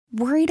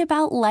Worried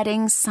about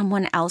letting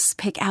someone else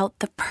pick out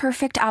the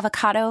perfect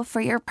avocado for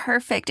your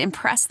perfect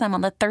impress them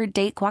on the third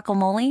date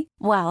guacamole?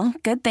 Well,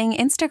 good thing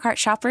Instacart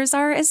shoppers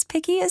are as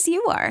picky as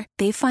you are.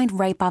 They find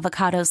ripe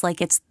avocados like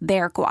it's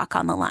their guac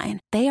on the line.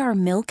 They are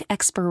milk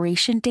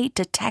expiration date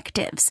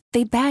detectives.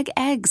 They bag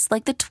eggs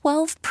like the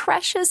 12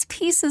 precious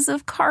pieces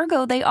of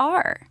cargo they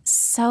are.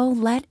 So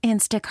let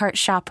Instacart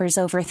shoppers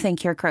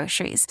overthink your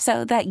groceries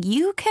so that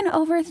you can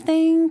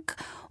overthink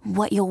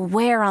what you'll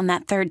wear on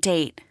that third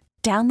date.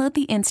 Download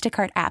the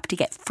Instacart app to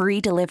get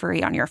free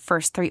delivery on your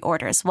first 3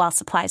 orders while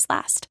supplies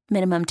last.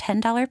 Minimum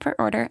 $10 per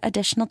order.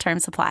 Additional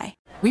terms apply.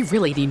 We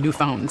really need new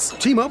phones.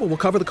 T-Mobile will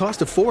cover the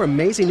cost of 4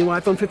 amazing new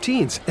iPhone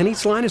 15s, and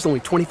each line is only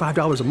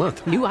 $25 a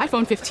month. New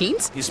iPhone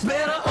 15s? It's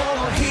better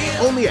over here.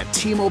 Only at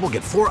T-Mobile,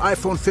 get 4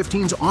 iPhone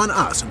 15s on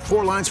us and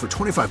 4 lines for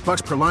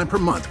 $25 per line per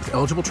month with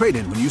eligible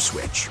trade-in when you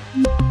switch.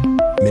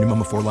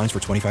 Minimum of 4 lines for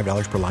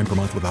 $25 per line per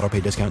month with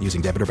autopay discount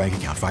using debit or bank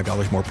account.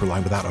 $5 more per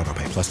line without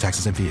autopay, plus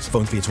taxes and fees.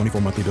 Phone fee at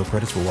 24 monthly bill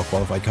credits for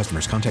well-qualified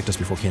customers. Contact us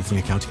before canceling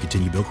account to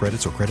continue bill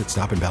credits or credit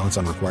stop and balance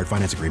on required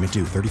finance agreement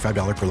due.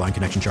 $35 per line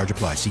connection charge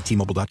applies. See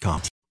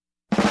T-Mobile.com.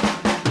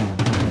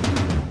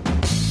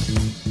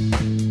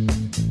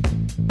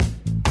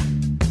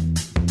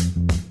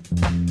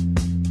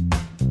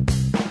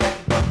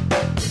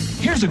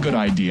 Here's a good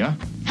idea.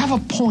 Have a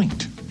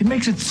point. It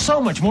makes it so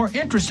much more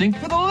interesting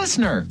for the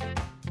listener.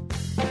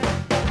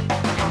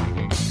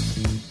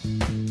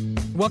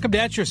 Welcome to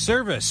At Your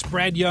Service.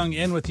 Brad Young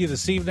in with you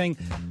this evening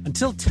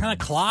until 10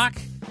 o'clock.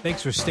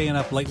 Thanks for staying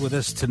up late with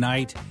us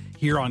tonight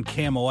here on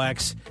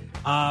KMOX.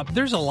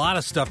 There's a lot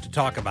of stuff to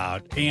talk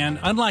about. And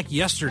unlike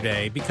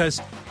yesterday,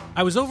 because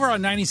I was over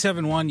on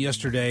 97.1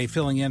 yesterday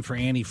filling in for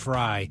Annie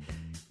Fry,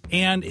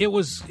 and it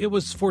was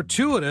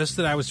fortuitous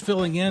that I was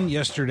filling in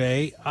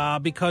yesterday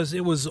because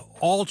it was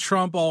all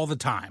Trump all the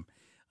time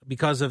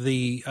because of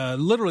the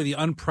literally the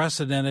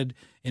unprecedented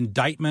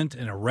indictment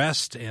and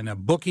arrest and a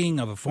booking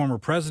of a former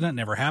president.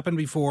 Never happened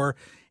before.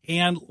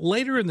 And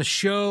later in the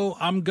show,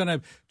 I'm going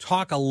to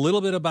talk a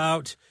little bit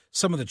about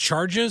some of the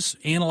charges,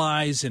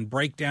 analyze and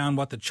break down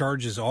what the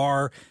charges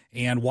are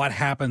and what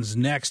happens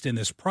next in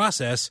this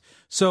process,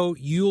 so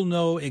you'll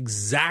know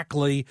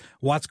exactly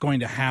what's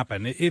going to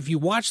happen. If you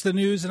watch the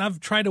news, and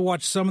I've tried to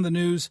watch some of the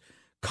news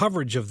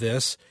coverage of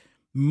this,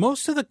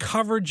 most of the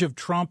coverage of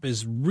Trump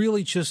is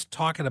really just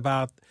talking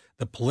about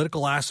the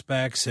political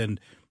aspects, and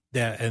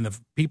the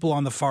people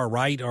on the far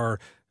right are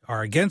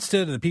against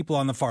it, and the people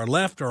on the far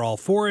left are all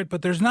for it,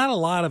 but there's not a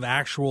lot of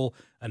actual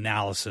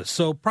analysis.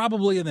 So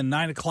probably in the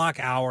 9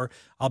 o'clock hour,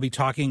 I'll be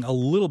talking a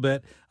little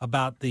bit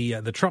about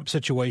the Trump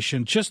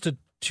situation, just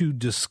to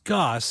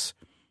discuss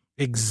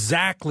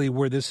exactly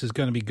where this is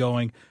going to be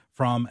going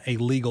from a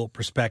legal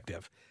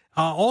perspective.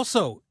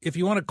 Also, if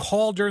you want to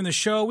call during the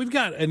show, we've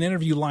got an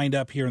interview lined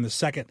up here in the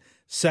second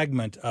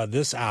segment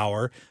this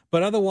hour.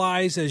 But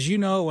otherwise, as you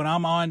know, when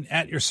I'm on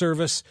At Your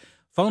Service,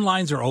 phone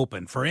lines are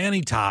open for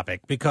any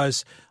topic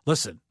because,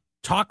 listen,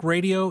 talk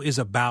radio is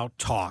about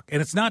talk. And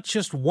it's not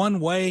just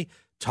one-way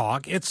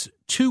talk, it's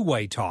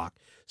two-way talk.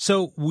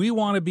 So we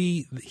want to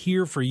be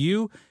here for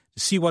you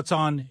to see what's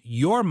on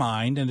your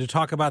mind and to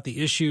talk about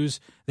the issues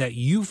that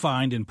you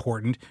find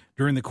important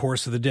during the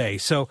course of the day.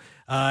 So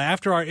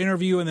after our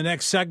interview in the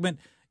next segment,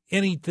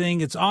 anything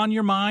that's on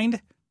your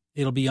mind,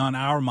 it'll be on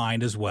our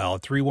mind as well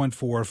at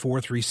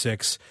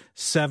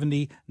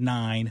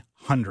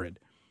 314-436-7900.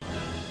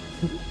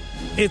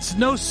 It's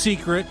no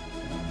secret,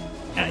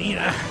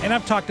 and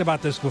I've talked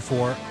about this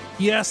before.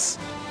 Yes,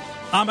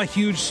 I'm a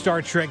huge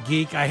Star Trek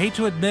geek. I hate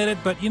to admit it,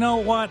 but you know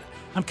what?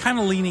 I'm kind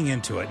of leaning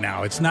into it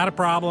now. It's not a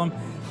problem.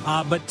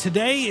 But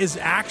today is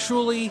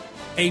actually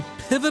a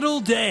pivotal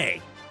day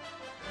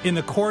in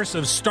the course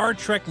of Star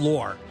Trek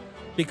lore,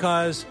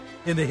 because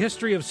in the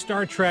history of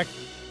Star Trek,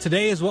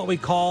 today is what we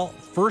call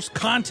First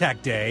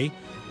Contact Day.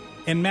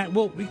 And Matt,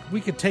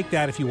 we could take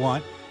that if you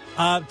want.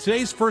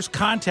 Today's First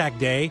Contact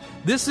Day.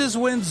 This is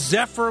when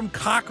Zefram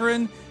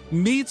Cochrane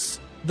meets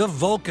the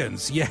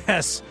Vulcans.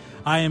 Yes,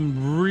 I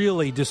am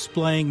really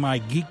displaying my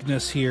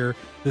geekness here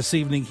this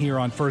evening here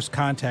on First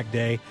Contact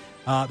Day.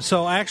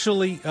 So I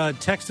actually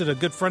texted a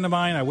good friend of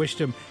mine. I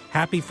wished him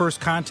happy First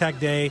Contact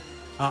Day.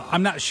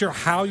 I'm not sure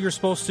how you're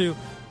supposed to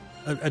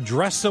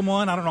address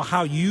someone. I don't know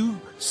how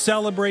you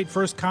celebrate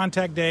First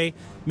Contact Day.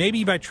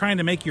 Maybe by trying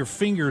to make your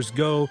fingers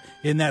go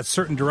in that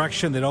certain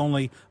direction that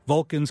only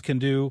Vulcans can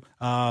do,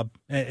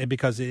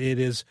 because it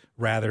is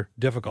rather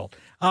difficult.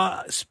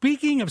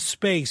 Speaking of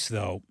space,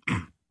 though,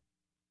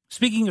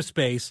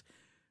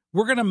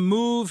 we're going to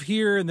move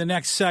here in the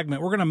next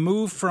segment. We're going to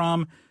move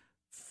from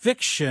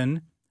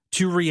fiction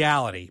to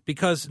reality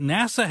because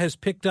NASA has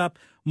picked up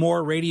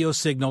more radio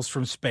signals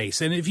from space.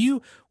 And if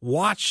you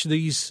watch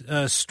these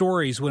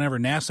stories whenever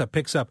NASA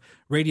picks up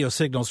radio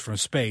signals from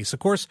space, of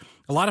course,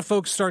 a lot of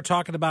folks start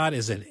talking about,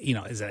 is it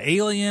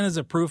alien? Is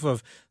it proof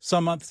of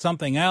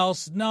something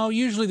else? No,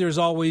 usually there's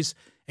always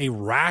a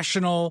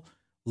rational,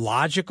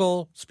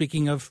 logical,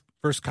 speaking of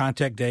First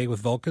Contact Day with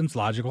Vulcans,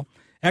 logical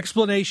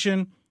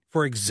explanation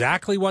for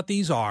exactly what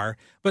these are.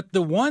 But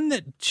the one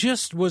that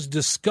just was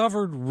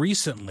discovered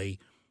recently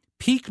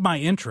piqued my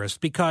interest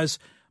because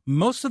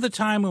most of the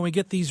time when we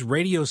get these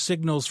radio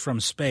signals from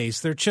space,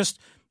 they're just,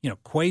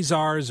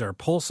 quasars or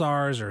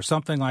pulsars or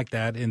something like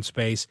that in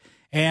space.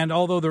 And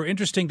although they're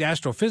interesting to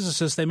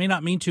astrophysicists, they may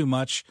not mean too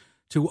much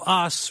to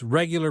us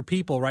regular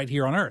people right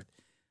here on Earth.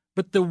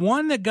 But the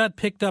one that got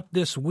picked up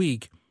this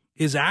week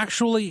is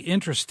actually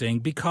interesting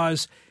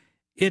because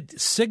it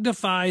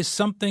signifies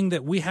something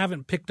that we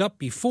haven't picked up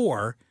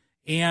before,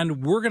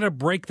 and we're going to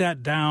break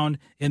that down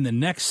in the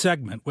next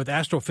segment with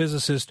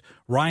astrophysicist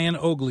Ryan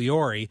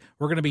Ogliore.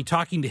 We're going to be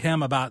talking to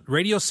him about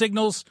radio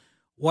signals.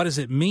 What does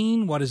it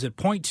mean? What does it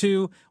point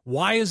to?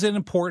 Why is it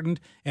important?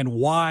 And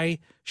why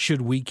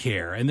should we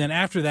care? And then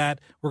after that,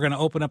 we're going to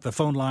open up the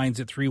phone lines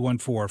at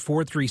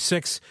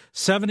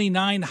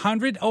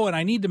 314-436-7900. Oh, and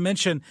I need to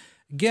mention,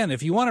 again,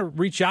 if you want to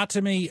reach out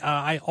to me,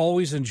 I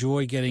always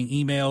enjoy getting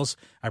emails.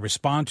 I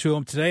respond to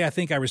them. Today, I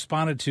think I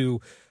responded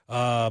to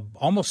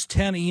almost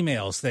 10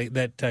 emails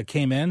that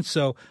came in.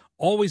 So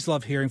always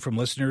love hearing from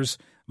listeners.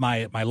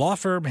 My law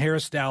firm,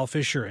 Harris, Dowell,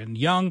 Fisher &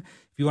 Young.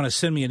 If you want to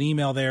send me an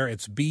email there,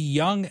 it's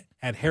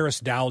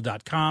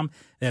byoung@harrisdowell.com.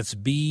 That's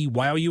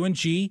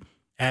BYOUNG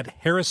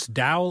at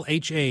harrisdowell,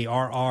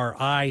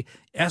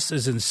 HARRIS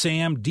as in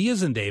Sam, D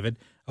as in David,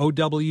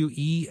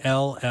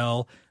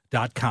 OWELL.com.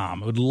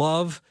 Would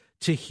love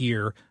to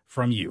hear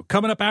from you.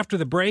 Coming up after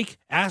the break,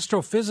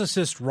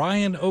 astrophysicist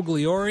Ryan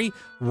Ogliore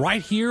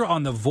right here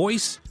on the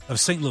Voice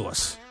of St.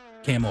 Louis,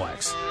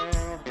 KMOX.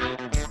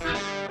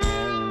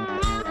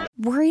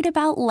 Worried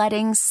about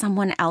letting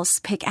someone else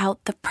pick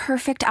out the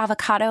perfect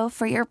avocado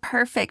for your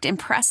perfect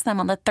impress them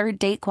on the third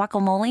date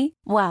guacamole?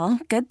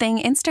 Well, good thing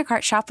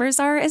Instacart shoppers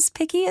are as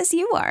picky as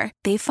you are.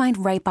 They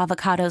find ripe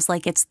avocados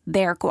like it's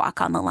their guac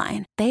on the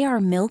line. They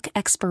are milk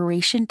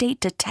expiration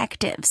date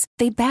detectives.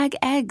 They bag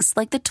eggs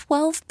like the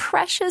 12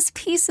 precious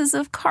pieces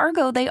of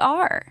cargo they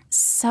are.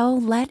 So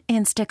let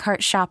Instacart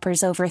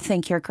shoppers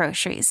overthink your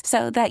groceries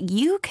so that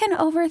you can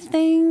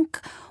overthink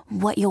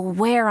what you'll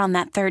wear on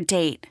that third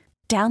date.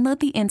 Download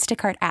the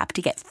Instacart app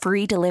to get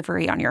free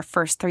delivery on your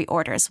first 3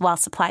 orders while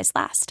supplies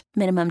last.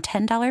 Minimum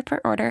 $10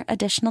 per order.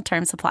 Additional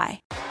terms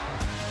apply.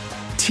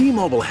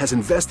 T-Mobile has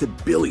invested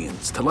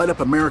billions to light up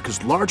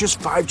America's largest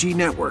 5G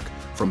network,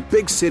 from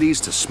big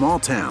cities to small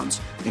towns,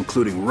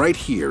 including right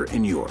here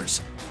in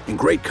yours. And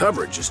great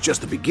coverage is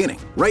just the beginning.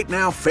 Right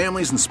now,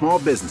 families and small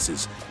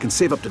businesses can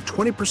save up to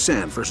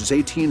 20% versus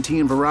AT&T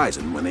and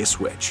Verizon when they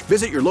switch.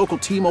 Visit your local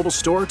T-Mobile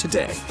store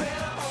today.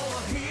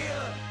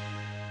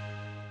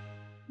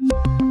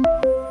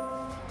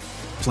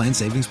 Plan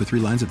savings with 3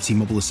 lines of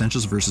T-Mobile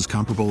Essentials versus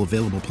comparable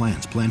available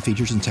plans. Plan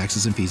features and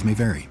taxes and fees may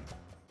vary.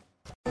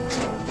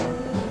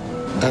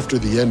 After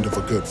the end of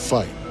a good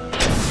fight,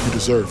 you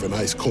deserve an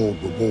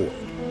ice-cold reward.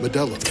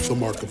 Modelo is the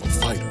mark of a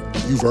fighter.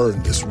 You've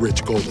earned this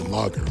rich golden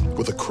lager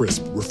with a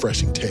crisp,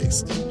 refreshing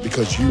taste.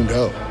 Because you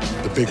know,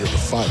 the bigger the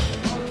fight,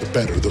 the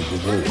better the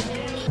reward.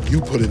 You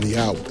put in the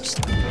hours,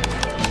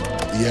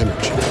 the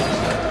energy,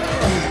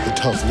 the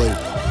tough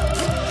labor.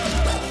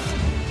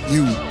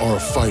 You are a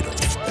fighter,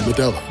 and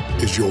Modelo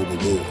is your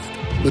reward.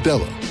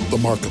 Modelo, the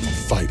mark of a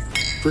fighter.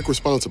 Drink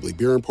responsibly.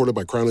 Beer imported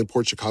by Crown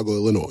Imports, Chicago,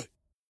 Illinois.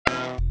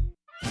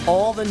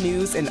 All the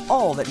news and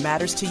all that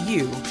matters to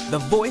you. The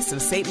Voice of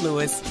St.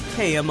 Louis,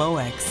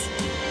 KMOX.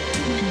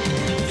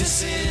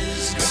 This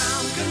is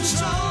ground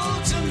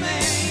control to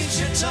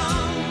Major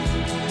Tom.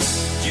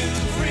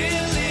 You've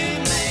really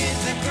made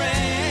the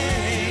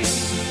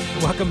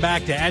grade. Welcome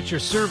back to At Your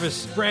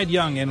Service. Brad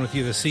Young in with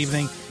you this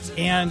evening.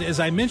 And as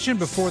I mentioned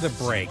before the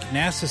break,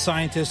 NASA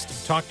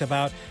scientists talked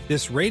about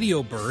this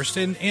radio burst.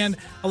 And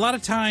a lot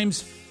of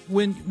times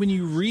when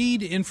you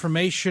read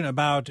information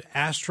about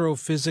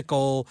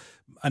astrophysical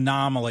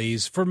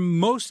anomalies, for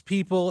most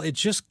people, it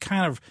just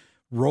kind of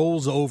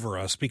rolls over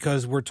us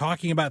because we're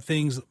talking about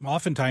things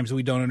oftentimes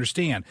we don't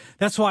understand.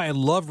 That's why I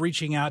love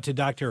reaching out to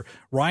Dr.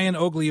 Ryan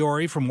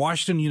Ogliore from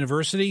Washington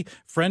University,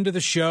 friend of the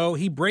show.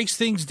 He breaks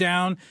things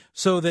down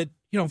so that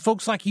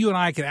folks like you and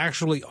I can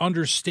actually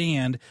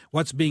understand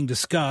what's being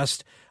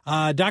discussed.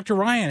 Dr.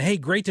 Ryan, hey,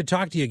 great to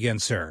talk to you again,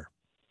 sir.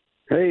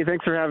 Hey,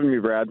 thanks for having me,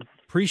 Brad.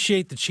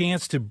 Appreciate the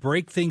chance to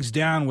break things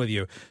down with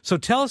you. So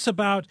tell us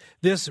about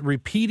this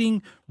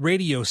repeating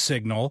radio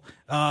signal.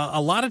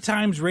 A lot of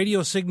times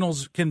radio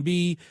signals can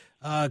be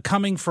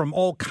coming from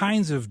all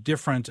kinds of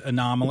different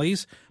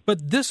anomalies,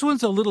 but this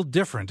one's a little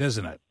different,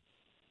 isn't it?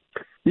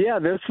 Yeah,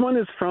 this one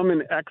is from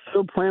an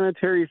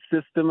exoplanetary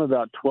system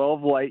about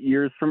 12 light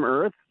years from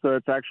Earth, so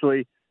it's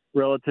actually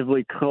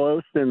relatively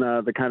close in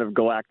the kind of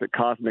galactic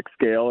cosmic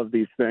scale of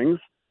these things.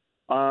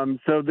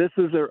 So this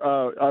is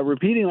a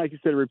repeating, like you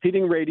said,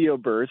 repeating radio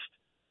burst.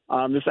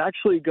 This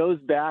actually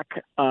goes back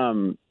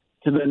to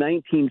the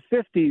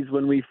 1950s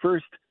when we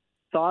first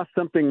saw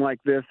something like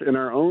this in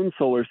our own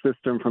solar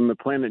system from the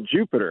planet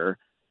Jupiter,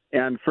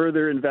 and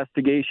further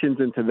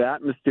investigations into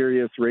that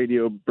mysterious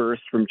radio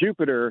burst from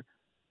Jupiter,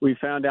 we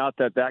found out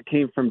that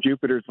came from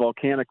Jupiter's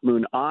volcanic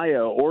moon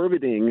Io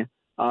orbiting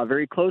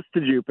very close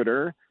to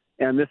Jupiter.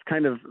 And this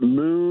kind of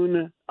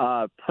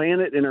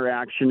moon-planet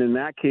interaction in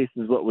that case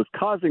is what was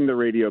causing the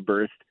radio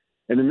burst.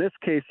 And in this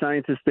case,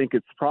 scientists think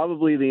it's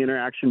probably the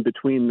interaction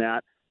between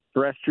that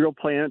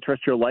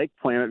terrestrial-like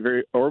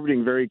planet,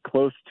 orbiting very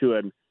close to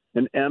an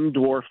M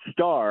dwarf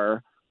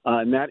star,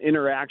 and that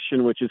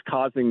interaction which is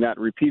causing that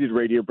repeated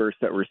radio burst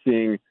that we're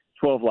seeing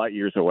 12 light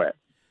years away.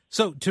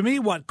 So to me,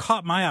 what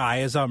caught my eye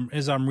as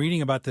I'm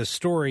reading about this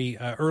story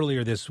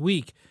earlier this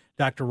week,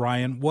 Dr.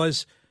 Ryan,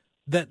 was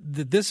that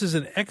this is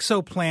an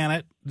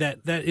exoplanet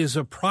that is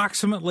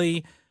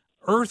approximately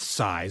Earth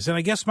size. And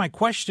I guess my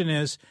question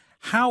is,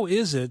 how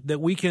is it that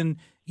we can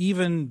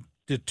even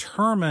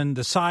determine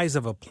the size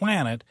of a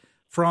planet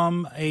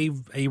from a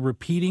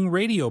repeating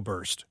radio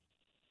burst?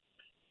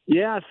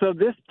 Yeah, so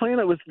this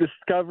planet was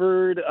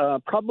discovered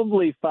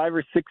probably 5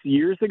 or 6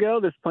 years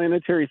ago, this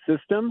planetary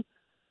system.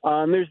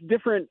 There's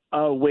different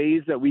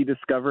ways that we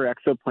discover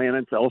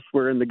exoplanets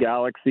elsewhere in the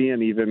galaxy,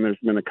 and even there's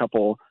been a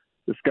couple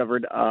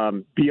discovered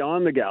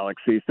beyond the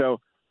galaxy. So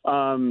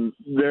when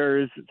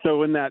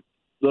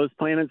those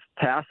planets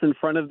pass in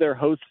front of their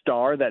host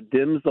star, that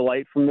dims the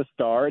light from the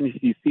star, and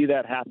you see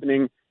that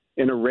happening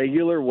in a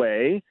regular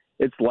way,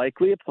 it's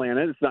likely a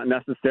planet. It's not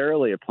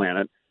necessarily a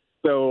planet.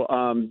 So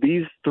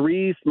these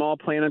 3 small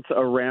planets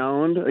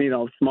around,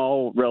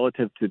 small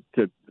relative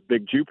to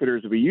big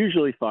Jupiters we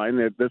usually find,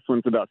 that this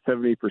one's about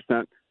 70%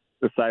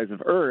 the size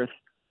of Earth.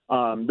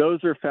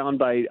 Those are found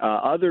by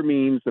other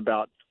means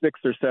about 6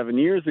 or 7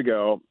 years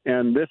ago.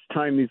 And this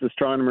time these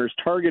astronomers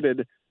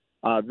targeted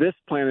this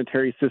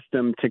planetary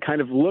system to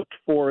kind of look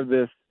for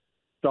this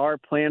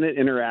star-planet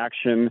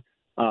interaction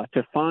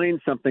to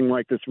find something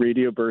like this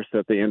radio burst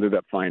that they ended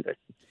up finding.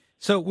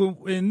 So,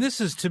 and this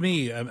is to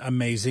me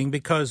amazing,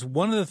 because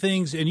one of the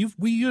things, and you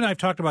and I have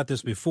talked about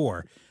this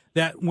before,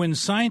 that when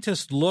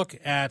scientists look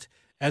at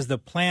as the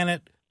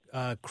planet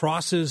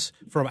crosses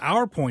from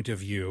our point of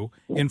view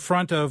in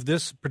front of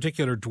this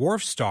particular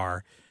dwarf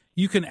star,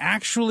 you can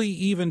actually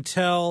even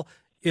tell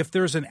if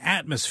there's an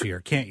atmosphere,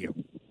 can't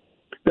you?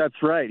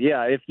 That's right.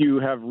 Yeah. If you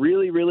have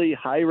really, really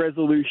high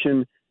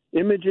resolution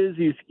images,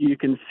 you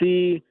can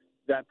see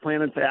that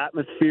planet's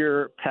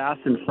atmosphere pass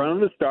in front of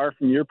the star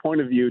from your point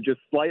of view, just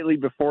slightly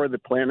before the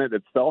planet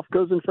itself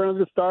goes in front of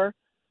the star.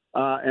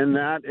 And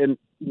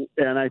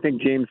I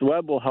think James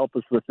Webb will help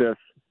us with this.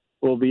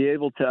 We'll be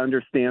able to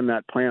understand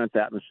that planet's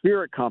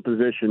atmospheric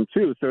composition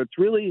too. So it's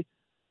really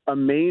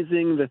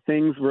amazing the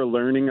things we're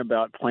learning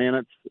about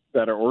planets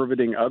that are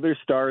orbiting other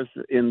stars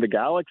in the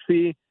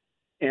galaxy,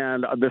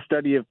 and the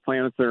study of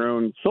planets in our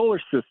own solar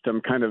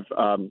system kind of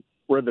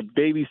were the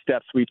baby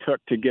steps we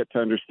took to get to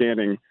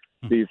understanding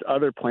these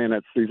other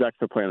planets, these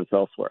exoplanets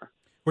elsewhere.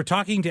 We're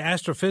talking to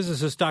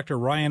astrophysicist Dr.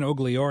 Ryan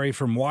Ogliore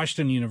from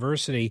Washington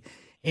University.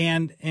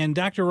 And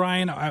Dr.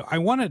 Ryan, I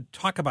want to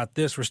talk about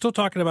this. We're still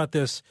talking about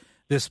this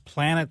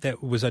planet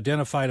that was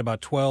identified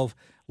about 12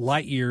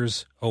 light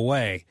years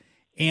away.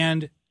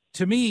 And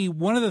to me,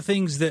 one of the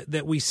things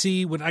that we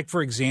see, like,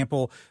 for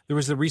example, there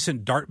was the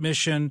recent DART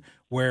mission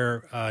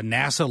where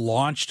NASA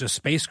launched a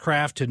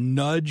spacecraft to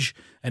nudge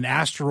an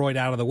asteroid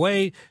out of the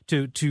way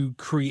to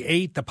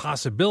create the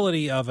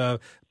possibility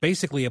of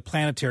basically a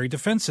planetary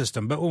defense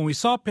system. But when we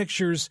saw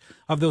pictures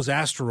of those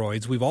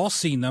asteroids, we've all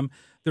seen them.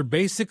 They're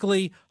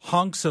basically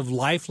hunks of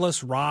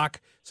lifeless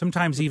rock,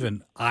 sometimes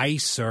even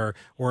ice, or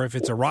if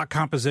it's a rock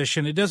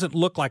composition, it doesn't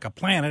look like a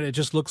planet. It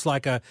just looks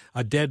like a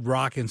dead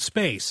rock in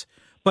space.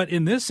 But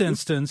in this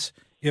instance,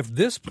 if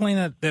this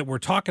planet that we're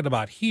talking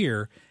about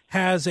here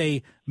has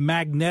a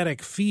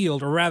magnetic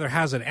field, or rather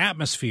has an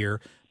atmosphere,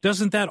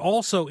 doesn't that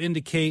also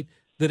indicate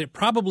that it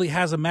probably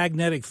has a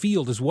magnetic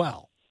field as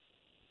well?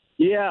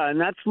 Yeah, and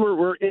that's where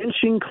we're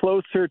inching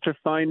closer to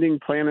finding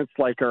planets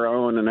like our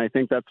own, and I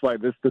think that's why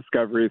this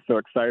discovery is so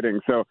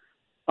exciting. So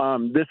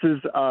this is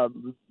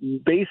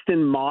based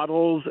in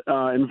models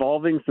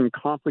involving some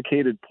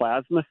complicated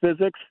plasma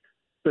physics,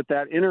 but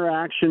that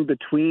interaction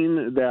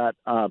between that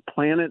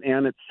planet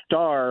and its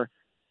star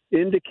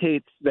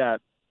indicates that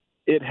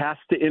it has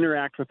to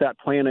interact with that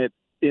planet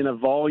in a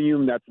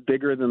volume that's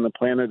bigger than the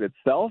planet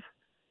itself.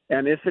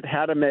 And if it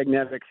had a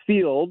magnetic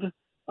field,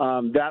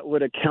 that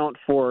would account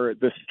for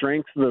the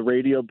strength of the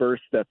radio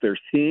burst that they're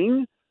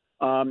seeing.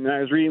 And I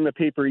was reading the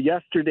paper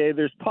yesterday.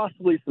 There's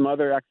possibly some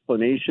other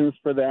explanations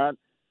for that,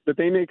 but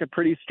they make a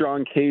pretty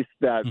strong case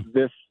that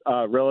this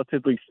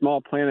relatively small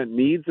planet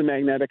needs a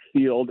magnetic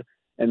field,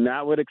 and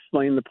that would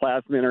explain the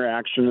plasma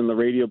interaction and the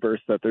radio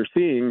burst that they're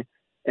seeing.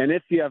 And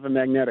if you have a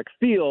magnetic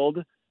field,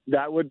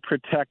 that would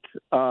protect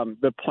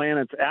the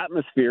planet's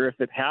atmosphere if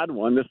it had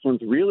one. This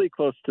one's really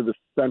close to the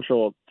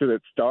central to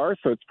its star,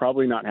 so it's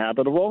probably not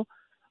habitable.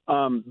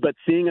 But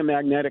seeing a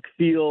magnetic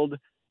field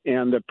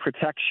and the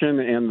protection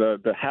and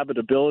the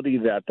habitability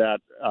that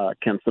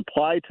can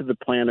supply to the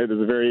planet is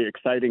a very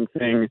exciting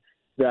thing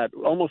that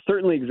almost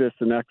certainly exists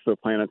in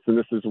exoplanets, and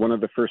this is one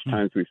of the first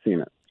times we've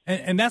seen it.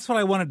 And that's what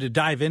I wanted to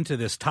dive into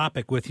this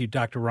topic with you,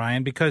 Dr.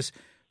 Ryan, because,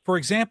 for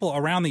example,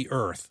 around the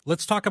Earth,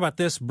 let's talk about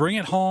this, bring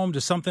it home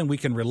to something we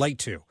can relate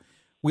to.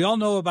 We all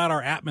know about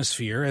our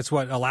atmosphere. It's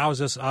what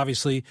allows us,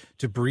 obviously,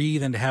 to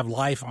breathe and to have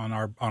life on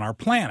our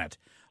planet.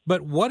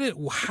 But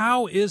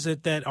how is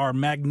it that our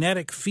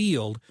magnetic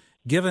field,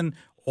 given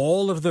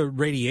all of the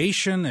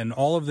radiation and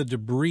all of the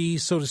debris,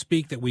 so to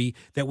speak, that we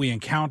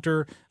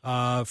encounter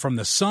from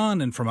the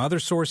sun and from other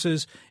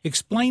sources.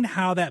 Explain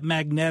how that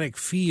magnetic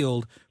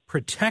field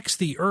protects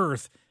the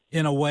Earth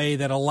in a way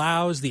that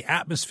allows the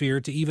atmosphere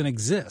to even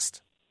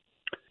exist.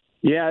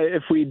 Yeah,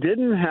 if we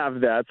didn't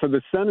have that, so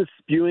the sun is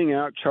spewing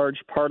out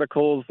charged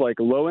particles like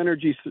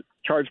low-energy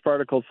charged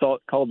particles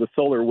called the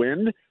solar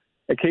wind.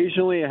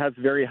 Occasionally, it has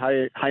very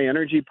high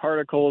energy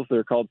particles.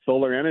 They're called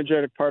solar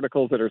energetic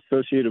particles that are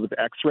associated with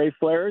X-ray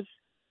flares.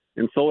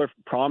 And solar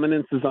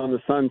prominence is on the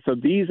sun. So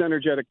these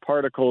energetic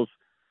particles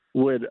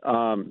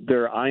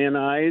they're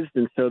ionized,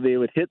 and so they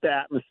would hit the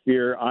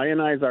atmosphere,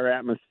 ionize our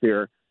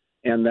atmosphere,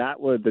 and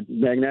the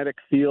magnetic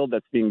field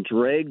that's being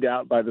dragged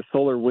out by the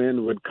solar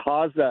wind would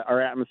cause our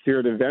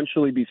atmosphere to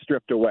eventually be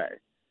stripped away.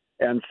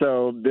 And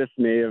so this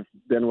may have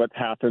been what's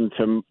happened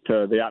to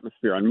the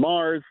atmosphere on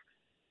Mars.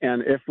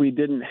 And if we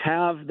didn't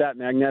have that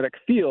magnetic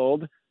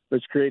field,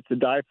 which creates a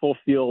dipole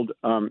field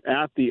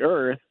at the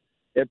Earth,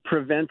 it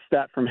prevents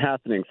that from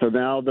happening. So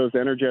now those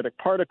energetic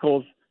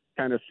particles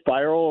kind of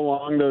spiral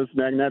along those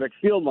magnetic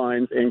field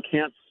lines and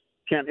can't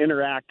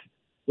interact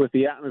with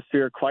the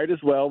atmosphere quite as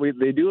well.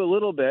 They do a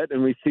little bit,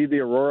 and we see the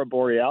aurora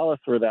borealis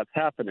where that's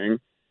happening.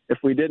 If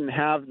we didn't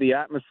have the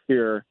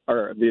atmosphere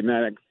or the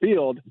magnetic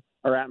field,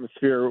 our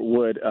atmosphere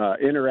would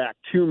interact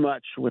too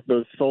much with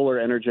those solar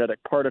energetic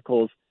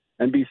particles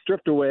and be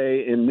stripped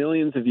away in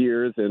millions of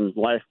years, and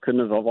life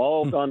couldn't have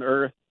evolved on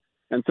Earth.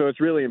 And so it's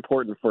really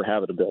important for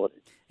habitability.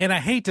 And I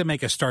hate to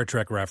make a Star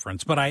Trek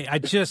reference, but I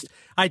just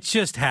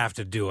have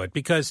to do it,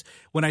 because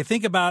when I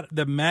think about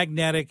the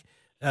magnetic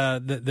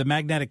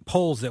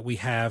poles that we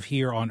have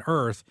here on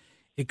Earth,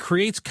 it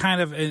creates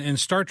kind of, in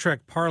Star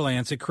Trek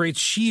parlance, it creates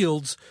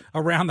shields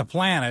around the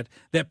planet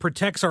that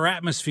protects our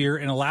atmosphere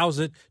and allows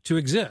it to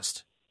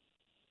exist.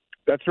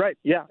 That's right.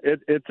 Yeah,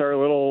 it's our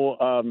little,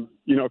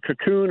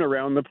 cocoon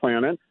around the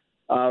planet.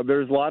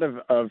 There's a lot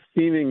of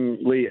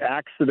seemingly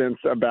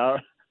accidents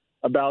about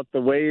the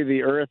way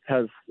the Earth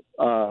has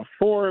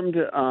formed.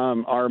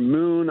 Our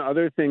moon,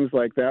 other things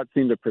like that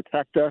seem to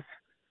protect us.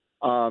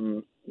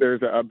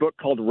 There's a book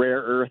called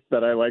Rare Earth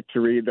that I like to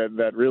read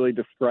that really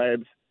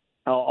describes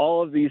how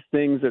all of these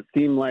things that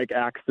seem like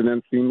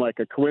accidents, seem like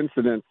a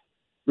coincidence,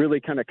 really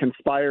kind of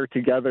conspire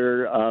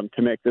together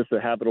to make this a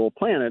habitable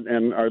planet.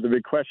 And the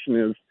big question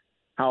is,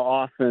 how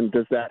often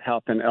does that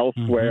happen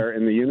elsewhere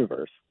in the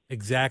universe?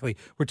 Exactly.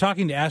 We're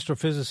talking to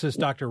astrophysicist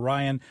Dr.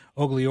 Ryan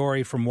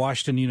Ogliore from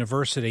Washington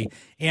University.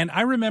 And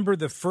I remember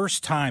the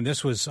first time,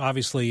 this was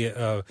obviously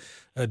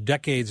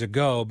decades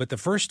ago, but the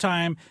first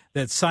time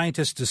that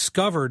scientists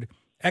discovered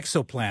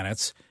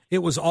exoplanets, it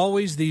was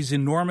always these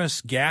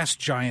enormous gas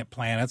giant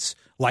planets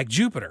like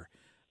Jupiter.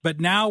 But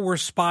now we're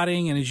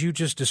spotting, and as you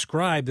just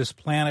described, this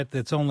planet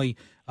that's only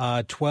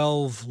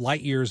 12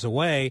 light years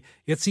away.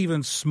 It's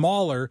even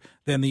smaller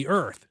than the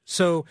Earth.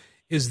 So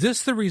is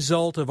this the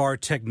result of our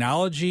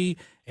technology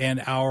and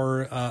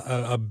our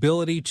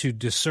ability to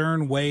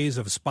discern ways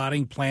of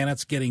spotting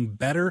planets getting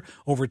better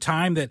over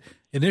time, that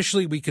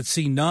initially we could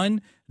see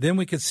none, then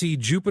we could see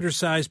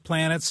Jupiter-sized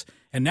planets,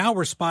 and now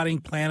we're spotting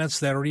planets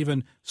that are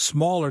even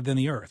smaller than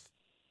the Earth?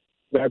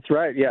 That's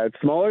right. Yeah, it's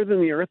smaller than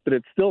the Earth, but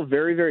it's still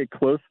very, very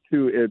close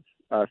to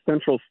its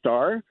central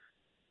star.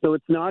 So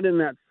it's not in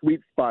that sweet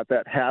spot,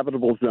 that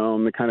habitable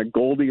zone, the kind of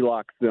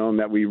Goldilocks zone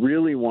that we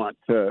really want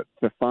to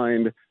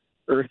find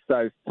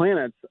Earth-sized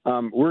planets.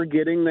 We're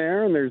getting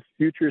there, and there's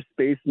future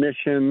space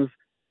missions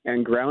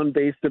and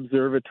ground-based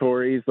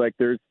observatories. Like,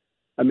 there's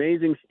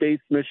amazing space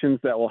missions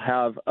that will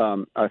have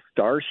a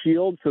star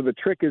shield. So the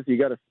trick is you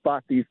got to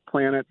spot these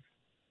planets.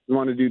 You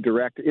want to do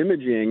direct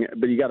imaging,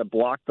 but you got to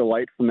block the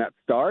light from that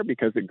star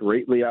because it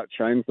greatly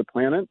outshines the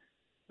planet.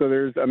 So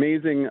there's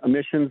amazing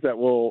missions that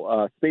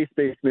will,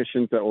 space-based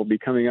missions that will be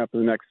coming up in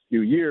the next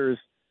few years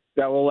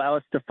that will allow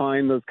us to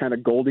find those kind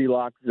of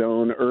Goldilocks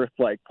zone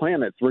Earth-like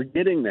planets. We're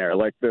getting there.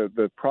 Like,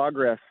 the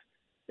progress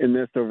in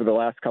this over the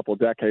last couple of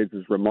decades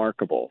is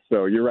remarkable.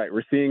 So you're right.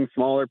 We're seeing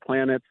smaller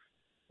planets.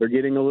 They're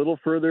getting a little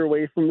further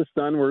away from the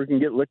sun where we can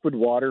get liquid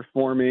water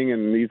forming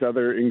and these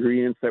other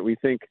ingredients that we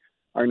think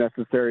are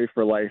necessary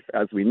for life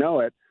as we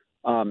know it.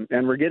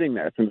 And we're getting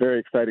there. It's a very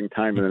exciting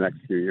time in the next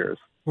few years.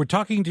 We're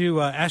talking to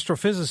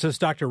astrophysicist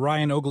Dr.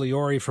 Ryan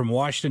Ogliore from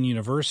Washington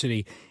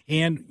University.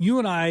 And you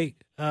and I,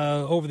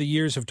 over the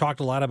years, have talked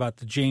a lot about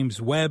the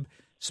James Webb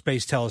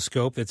Space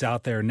Telescope that's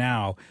out there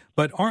now.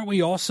 But aren't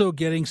we also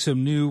getting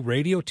some new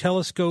radio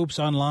telescopes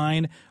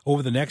online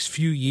over the next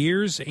few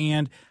years?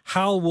 And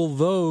how will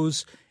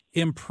those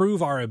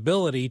improve our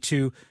ability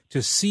to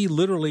see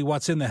literally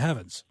what's in the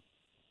heavens?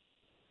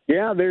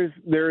 Yeah,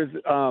 there's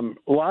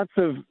lots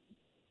of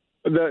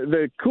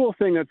the cool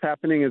thing that's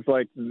happening is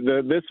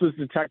this was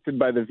detected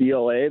by the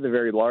VLA, the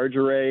Very Large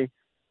Array,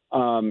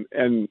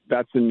 and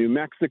that's in New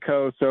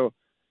Mexico. So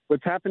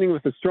what's happening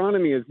with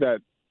astronomy is that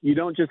you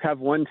don't just have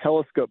one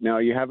telescope now;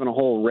 you have a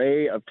whole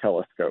array of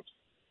telescopes,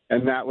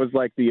 and that was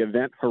like the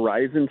Event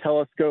Horizon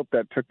telescope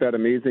that took that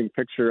amazing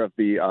picture of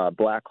the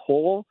black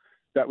hole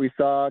that we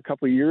saw a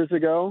couple of years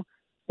ago.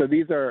 So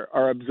these are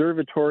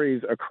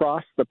observatories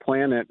across the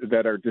planet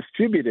that are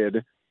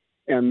distributed,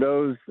 and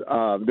those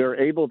they're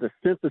able to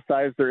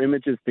synthesize their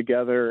images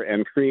together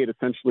and create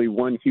essentially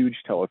one huge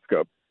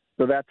telescope.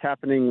 So that's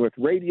happening with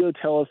radio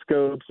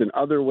telescopes and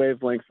other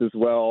wavelengths as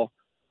well.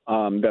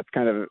 That's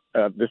kind of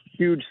this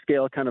huge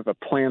scale, kind of a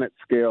planet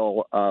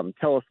scale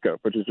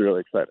telescope, which is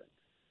really exciting.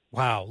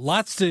 Wow,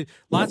 lots to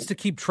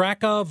keep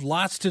track of,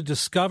 lots to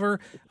discover.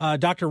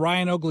 Dr.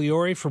 Ryan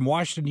Ogliore from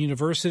Washington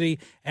University,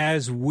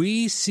 as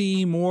we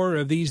see more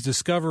of these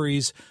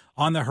discoveries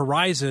on the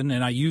horizon,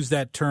 and I use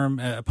that term,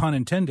 pun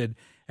intended,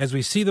 as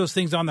we see those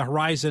things on the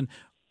horizon,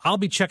 I'll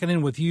be checking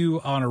in with you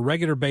on a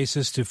regular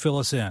basis to fill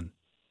us in.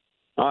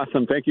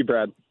 Awesome. Thank you,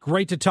 Brad.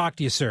 Great to talk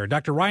to you, sir.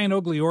 Dr. Ryan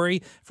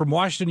Ogliore from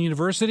Washington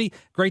University,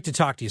 great to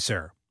talk to you,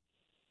 sir.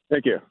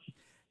 Thank you.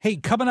 Hey,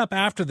 coming up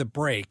after the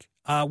break,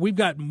 we've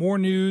got more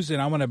news,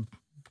 and I want to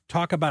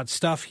talk about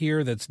stuff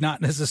here that's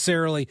not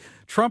necessarily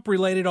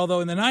Trump-related, although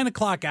in the 9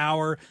 o'clock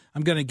hour,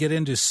 I'm going to get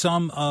into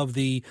some of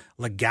the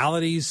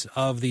legalities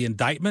of the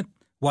indictment,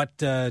 what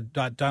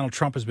Donald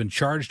Trump has been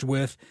charged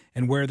with,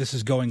 and where this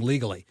is going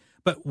legally.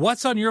 But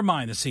what's on your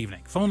mind this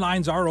evening? Phone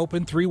lines are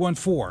open,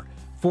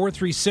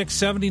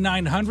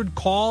 314-436-7900.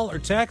 Call or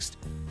text.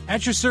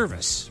 At your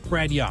service,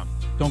 Brad Young.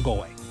 Don't go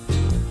away.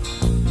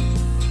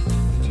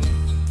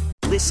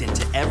 Listen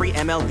to every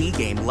MLB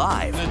game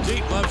live. In the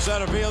deep left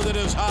center field, it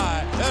is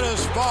high, it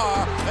is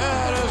far,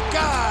 it is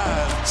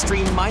gone.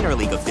 Stream minor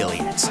league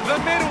affiliates. The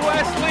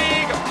Midwest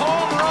League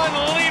home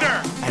run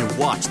leader. And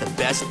watch the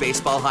best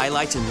baseball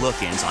highlights and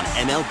look-ins on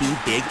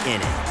MLB Big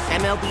Inning.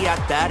 MLB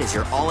At Bat is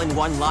your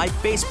all-in-one live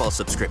baseball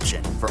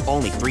subscription for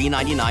only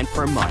 $3.99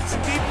 per month.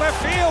 Deep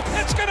left field,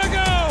 it's gonna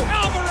go.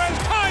 Alvarez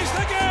ties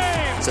the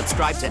game.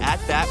 Subscribe to At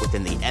Bat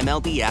within the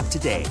MLB app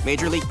today.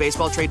 Major League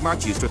Baseball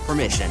trademarks used with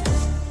permission.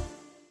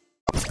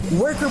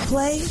 Work or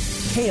play,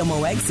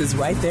 KMOX is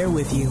right there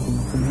with you.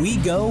 We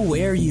go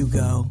where you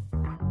go.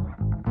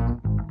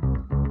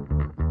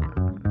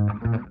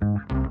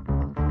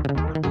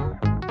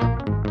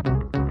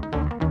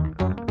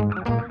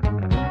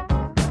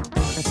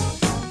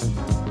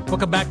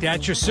 Welcome back to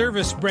At Your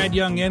Service. Brad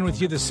Young in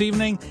with you this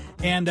evening.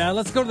 And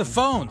let's go to the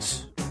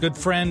phones. Good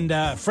friend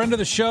of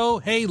the show.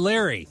 Hey,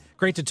 Larry.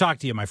 Great to talk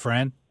to you, my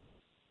friend.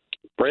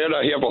 Brad,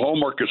 I have a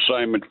homework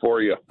assignment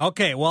for you.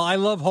 Okay, well, I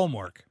love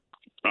homework.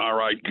 All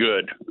right,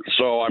 good.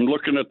 So I'm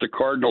looking at the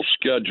Cardinals'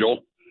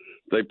 schedule.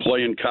 They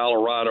play in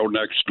Colorado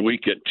next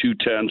week at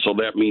 2:10, so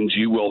that means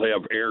you will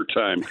have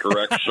airtime,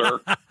 correct, sir?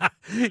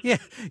 Yeah,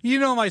 you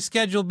know my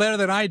schedule better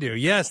than I do.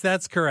 Yes,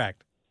 that's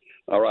correct.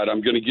 All right,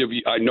 I'm going to give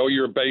you – I know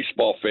you're a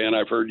baseball fan.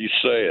 I've heard you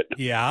say it.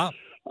 Yeah.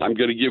 I'm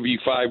going to give you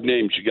 5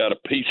 names. You got a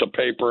piece of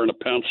paper and a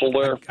pencil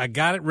there? I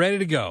got it ready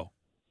to go.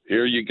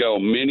 Here you go.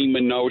 Minnie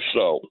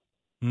Minoso.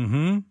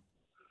 Mm-hmm.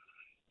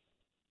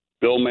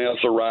 Bill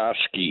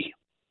Mazeroski.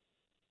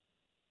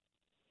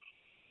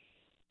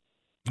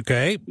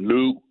 Okay.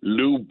 Lou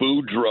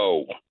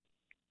Boudreau.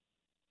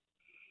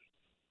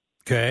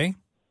 Okay.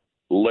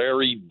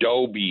 Larry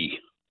Doby.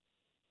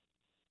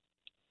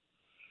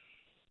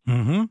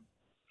 Mm-hmm.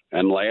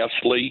 And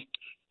lastly,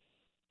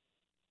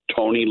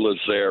 Tony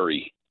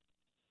Lazzari.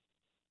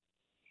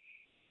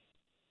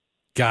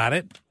 Got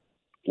it.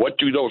 What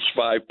do those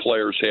 5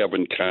 players have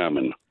in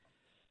common?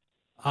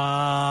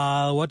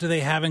 What do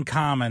they have in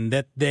common?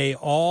 That they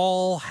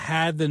all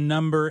had the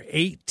number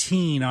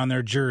 18 on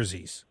their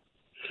jerseys.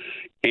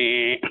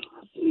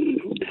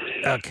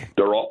 Okay.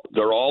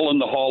 They're all in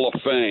the Hall of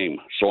Fame.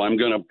 So I'm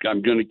gonna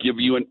give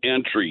you an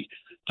entry.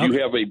 Do you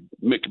have a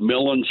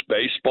McMillan's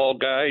baseball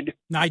guide?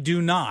 I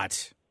do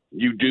not.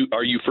 You do?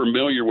 Are you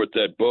familiar with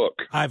that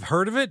book? I've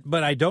heard of it,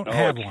 but I don't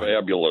have it's one.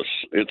 Fabulous.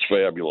 It's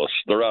fabulous.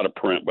 They're out of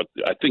print, but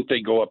I think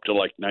they go up to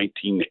like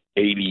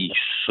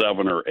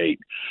 1987 or 8.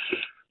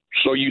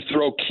 So you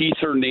throw Keith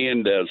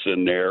Hernandez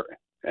in there,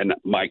 and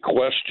my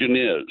question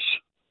is,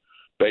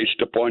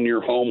 based upon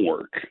your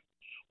homework,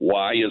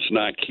 why is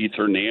not Keith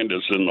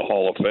Hernandez in the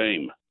Hall of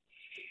Fame?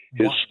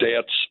 His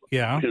stats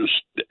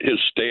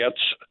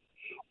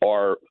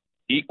are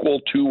equal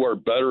to or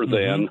better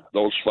than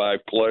those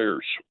 5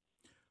 players.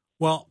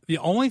 Well, the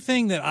only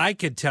thing that I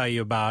could tell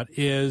you about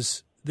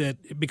is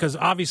that because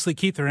obviously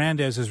Keith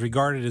Hernandez is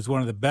regarded as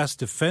one of the best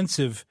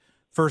defensive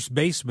first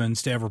basemen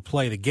to ever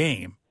play the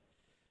game.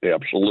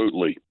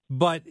 Absolutely.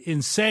 But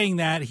in saying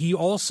that, he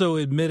also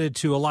admitted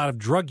to a lot of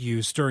drug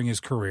use during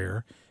his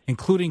career,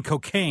 including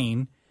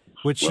cocaine,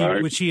 which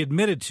he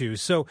admitted to.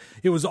 So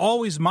it was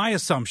always my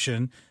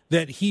assumption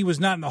that he was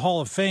not in the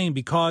Hall of Fame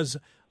because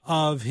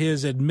of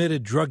his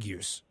admitted drug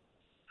use.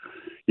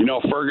 You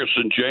know,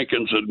 Ferguson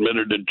Jenkins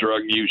admitted to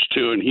drug use,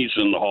 too, and he's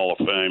in the Hall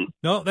of Fame.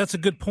 No, that's a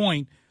good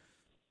point.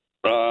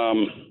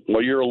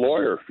 Well, you're a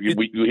lawyer. You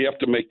have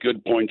to make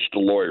good points to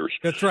lawyers.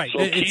 That's right. So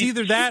it's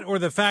either that or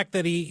the fact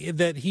that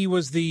he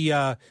was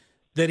that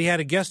he had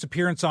a guest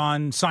appearance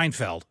on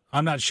Seinfeld.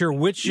 I'm not sure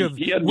which of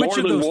he had which more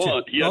of than those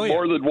one. two. He had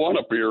more than one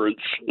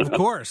appearance. Of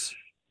course.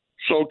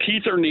 So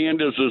Keith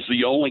Hernandez is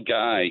the only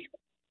guy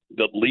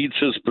that leads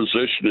his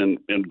position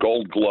in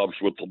Gold Gloves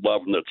with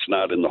 11 that's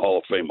not in the Hall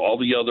of Fame. All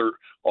the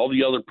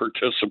other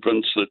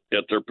participants that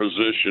at their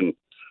position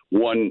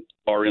one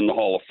are in the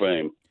Hall of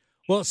Fame.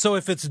 Well, so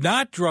if it's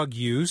not drug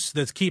use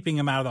that's keeping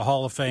him out of the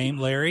Hall of Fame,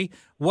 Larry,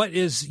 what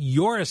is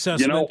your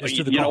assessment as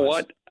to the cause? You know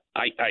what?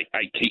 I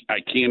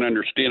can't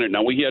understand it.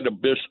 Now, we had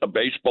a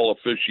baseball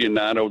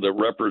aficionado that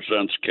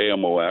represents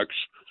KMOX,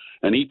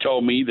 and he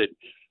told me that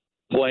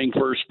playing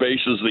first base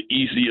is the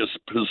easiest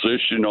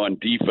position on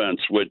defense,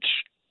 which,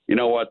 you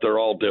know what, they're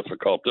all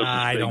difficult. This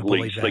is big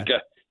leagues.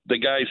 The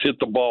guys hit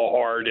the ball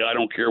hard. I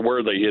don't care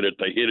where they hit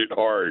it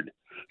hard.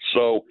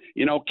 So,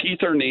 Keith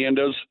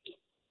Hernandez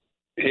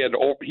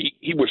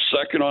he was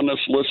second on this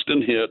list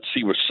in hits.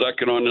 He was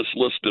second on this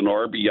list in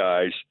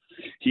RBIs.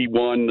 He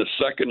won the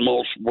second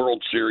most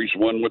World Series,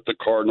 one with the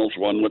Cardinals,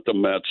 one with the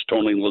Mets.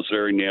 Tony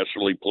Lazzeri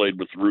naturally played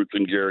with Ruth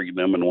and Gary and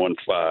them and won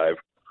 5.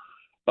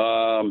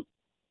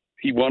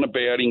 He won a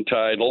batting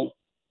title.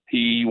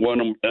 He won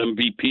an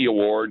MVP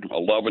award,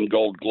 11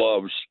 Gold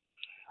Gloves,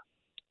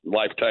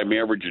 lifetime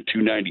average of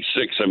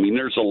 296. I mean,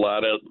 there's a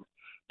lot of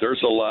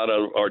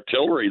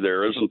artillery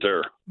there, isn't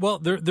there? Well,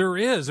 there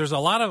is. There's a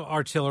lot of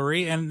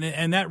artillery, and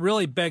that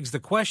really begs the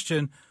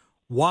question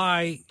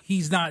why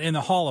he's not in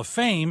the Hall of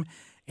Fame.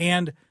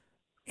 And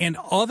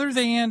other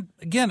than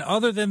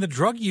the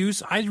drug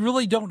use, I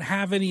really don't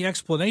have any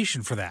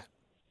explanation for that.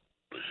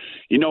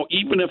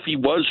 Even if he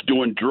was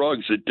doing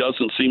drugs, it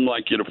doesn't seem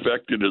like it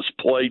affected his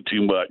play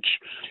too much.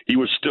 He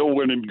was still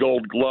winning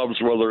Gold Gloves,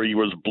 whether he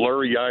was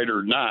blurry-eyed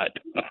or not.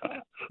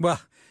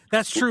 Well,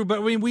 that's true, but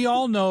I mean, we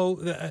all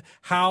know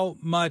how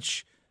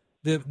much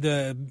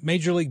the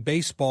Major League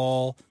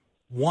Baseball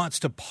wants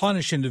to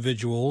punish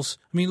individuals.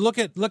 I mean, look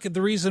at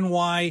the reason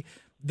why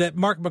that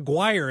Mark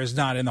McGwire is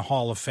not in the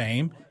Hall of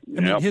Fame.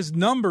 I mean, his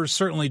numbers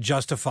certainly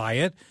justify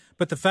it,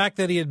 but the fact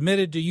that he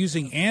admitted to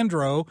using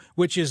Andro,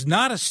 which is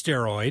not a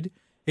steroid,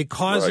 it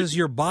causes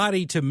your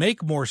body to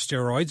make more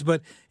steroids,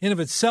 but in of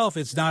itself,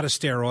 it's not a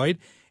steroid.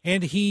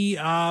 And he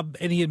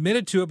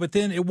admitted to it, but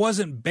then it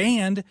wasn't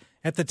banned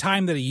at the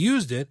time that he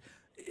used it.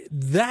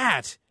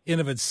 That in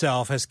of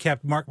itself has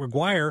kept Mark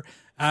McGwire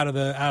out of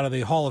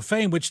the Hall of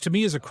Fame, which to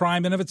me is a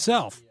crime in of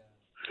itself.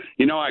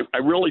 I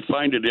really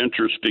find it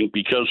interesting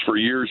because for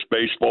years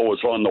baseball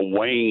was on the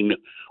wane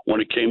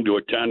when it came to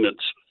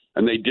attendance,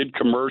 and they did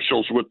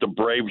commercials with the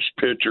Braves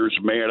pitchers,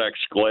 Maddox,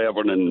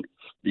 Glavine, and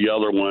the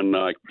other one,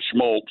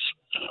 Schmaltz.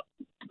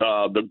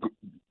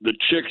 The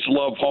chicks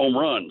love home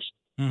runs.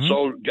 Mm-hmm.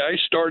 So guys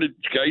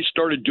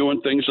started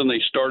doing things, and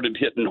they started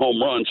hitting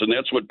home runs, and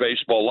that's what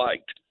baseball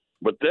liked.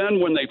 But then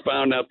when they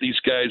found out these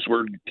guys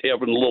were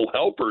having little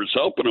helpers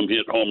helping them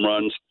hit home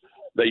runs,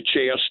 they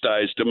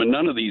chastised them, and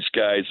none of these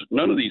guys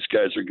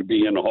are going to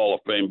be in the Hall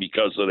of Fame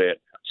because of that.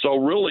 So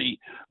really,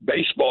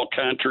 baseball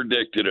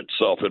contradicted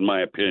itself, in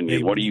my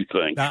opinion. What do you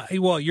think?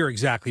 Well, you're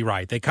exactly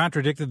right. They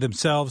contradicted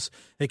themselves.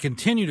 They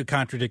continue to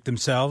contradict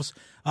themselves.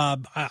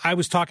 I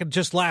was talking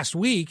just last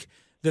week,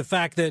 the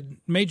fact that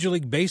Major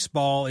League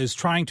Baseball is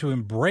trying to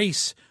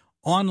embrace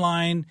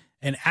online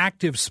and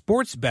active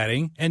sports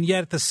betting, and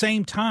yet at the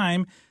same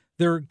time,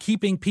 they're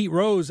keeping Pete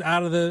Rose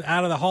out of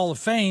the Hall of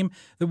Fame,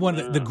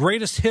 the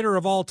greatest hitter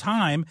of all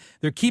time.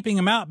 They're keeping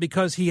him out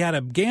because he had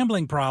a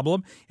gambling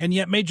problem, and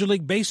yet Major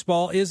League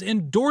Baseball is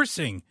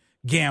endorsing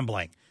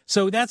gambling.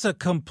 So that's a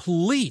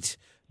complete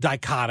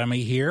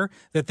dichotomy here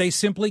that they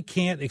simply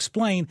can't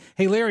explain.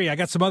 Hey, Larry, I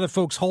got some other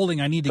folks holding.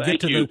 I need to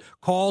get to the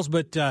calls,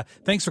 but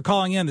thanks for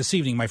calling in this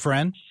evening, my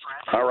friend.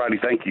 All righty,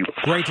 thank you.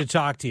 Great to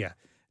talk to you.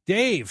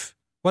 Dave,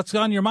 what's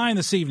on your mind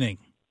this evening?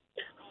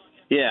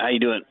 Yeah, how you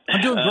doing?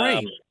 I'm doing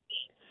great.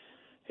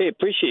 Hey,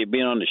 appreciate you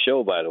being on the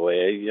show, by the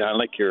way. I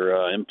like your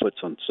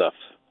inputs on stuff.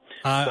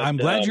 I'm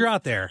glad you're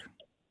out there.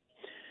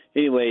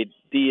 Anyway,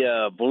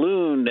 the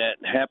balloon that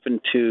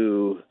happened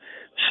to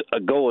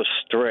go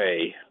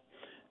astray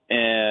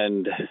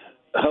and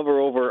hover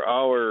over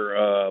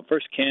our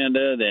first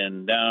Canada,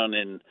 then down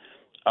in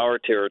our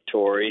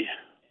territory.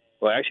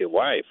 Well, actually,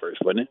 Hawaii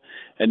first, wasn't it?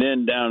 And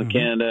then down in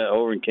Canada,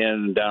 over in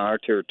Canada, and down our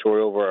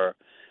territory,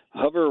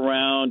 hover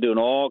around, doing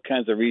all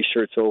kinds of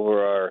research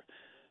over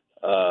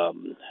our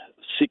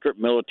secret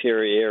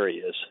military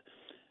areas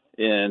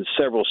in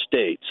several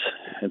states.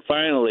 And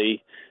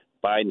finally,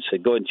 Biden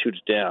said, go ahead and shoot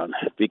it down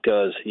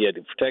because he had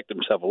to protect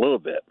himself a little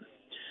bit.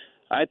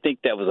 I think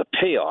that was a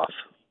payoff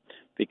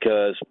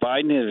because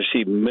Biden has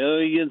received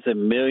millions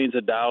and millions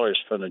of dollars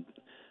from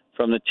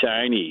the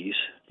Chinese.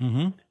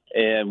 Mm-hmm.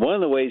 And one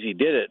of the ways he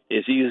did it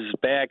is he uses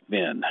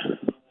backmen,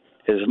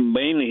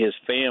 mainly his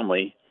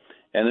family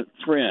and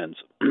friends.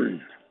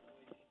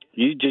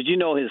 Did you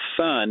know his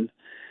son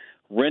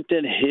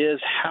rented his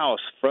house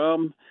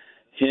from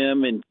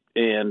him and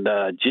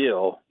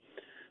Jill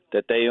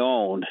that they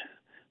owned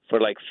for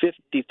like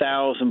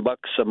 $50,000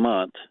 a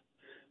month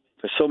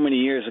for so many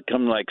years? It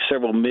come like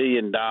several $1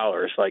 million,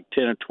 like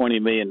 $10 or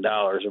 $20 million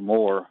or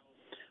more.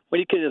 Well,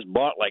 you could have just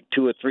bought like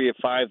 2 or 3 or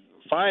 5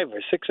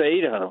 or 6 or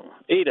 8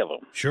 of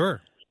them.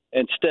 Sure.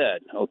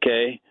 Instead,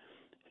 okay,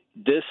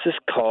 this is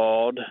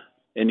called,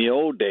 in the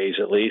old days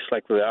at least,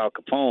 like with Al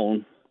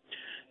Capone,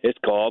 It's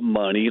called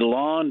money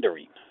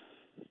laundering.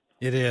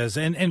 It is.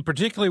 And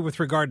particularly with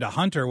regard to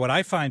Hunter, what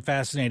I find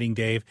fascinating,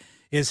 Dave,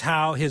 is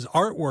how his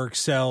artwork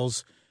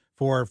sells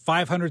for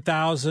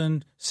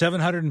 $500,000,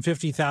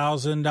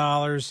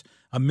 $750,000,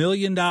 $1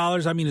 million.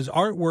 I mean, his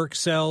artwork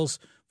sells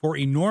for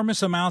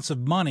enormous amounts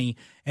of money.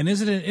 And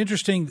isn't it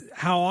interesting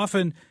how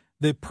often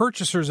the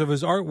purchasers of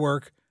his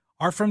artwork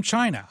are from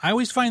China? I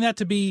always find that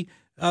to be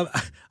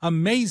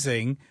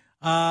amazing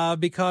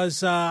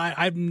because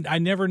I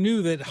never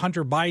knew that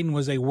Hunter Biden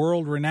was a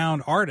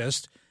world-renowned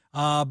artist.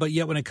 But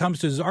yet when it comes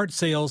to his art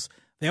sales,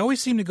 they always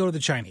seem to go to the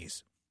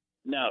Chinese.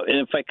 Now,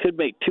 and if I could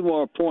make two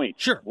more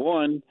points. Sure.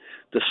 One,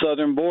 the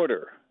southern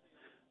border.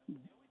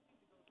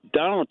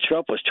 Donald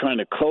Trump was trying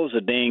to close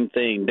the dang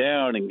thing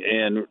down,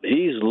 and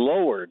he's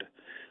lowered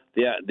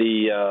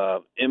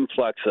the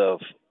influx of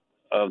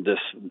this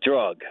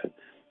drug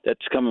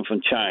that's coming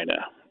from China.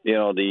 You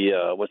know,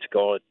 the what's it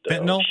called?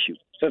 Fentanyl?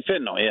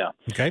 Fentanyl, yeah.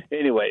 Okay.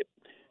 Anyway,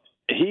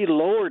 he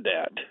lowered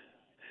that.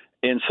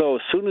 And so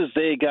as soon as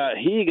he got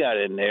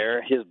in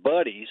there, his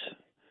buddies,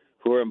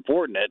 who are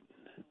important at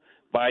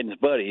Biden's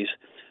buddies,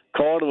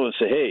 called him and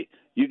said, hey,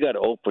 you got to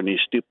open these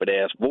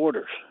stupid-ass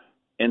borders.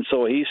 And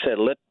so he said,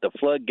 let the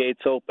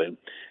floodgates open.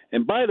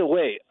 And by the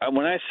way,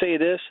 when I say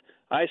this,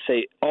 I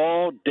say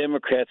all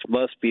Democrats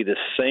must be the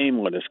same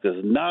on this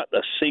because not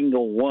a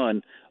single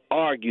one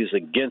argues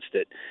against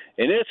it.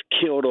 And it's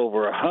killed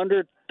over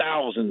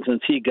 100,000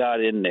 since he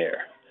got in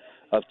there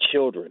of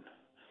children.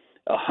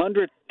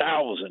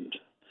 100,000.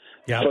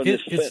 Yeah,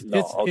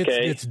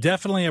 it's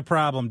definitely a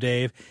problem,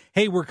 Dave.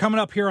 Hey, we're coming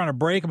up here on a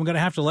break. I'm going to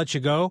have to let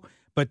you go,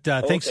 but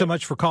thanks so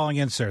much for calling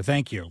in, sir.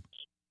 Thank you.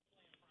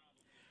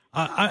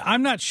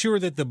 I'm not sure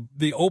that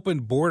the open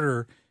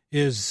border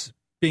is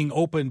being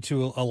open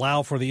to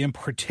allow for the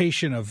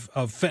importation of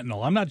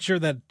fentanyl. I'm not sure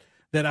that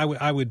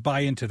I would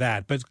buy into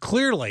that. But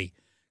clearly,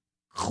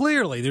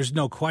 there's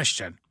no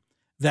question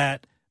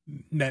that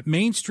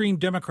mainstream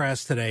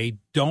Democrats today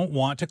don't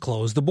want to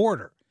close the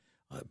border.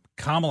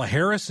 Kamala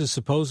Harris is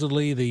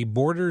supposedly the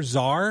border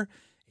czar,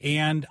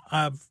 and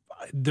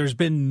there's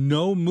been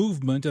no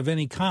movement of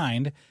any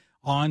kind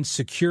on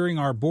securing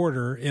our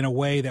border in a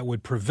way that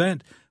would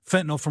prevent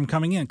fentanyl from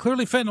coming in.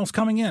 Clearly, fentanyl's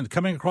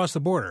coming across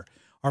the border.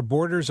 Our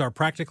borders are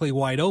practically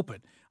wide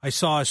open. I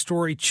saw a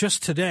story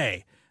just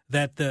today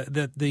that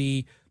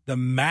the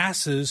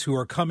masses who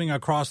are coming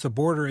across the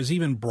border is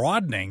even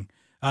broadening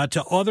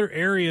to other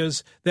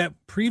areas that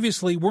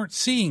previously weren't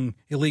seeing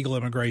illegal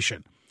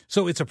immigration.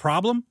 So it's a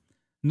problem.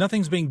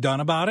 Nothing's being done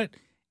about it,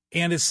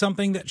 and it's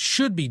something that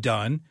should be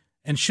done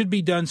and should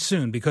be done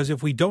soon, because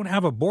if we don't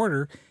have a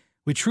border,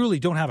 we truly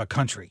don't have a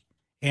country.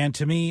 And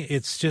to me,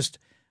 it's just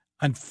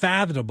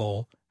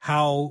unfathomable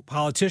how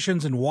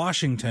politicians in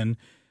Washington,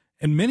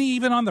 and many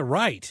even on the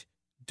right,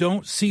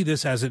 don't see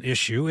this as an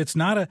issue. It's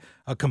not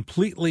a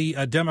completely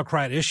a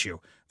Democrat issue.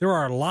 There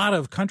are a lot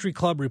of country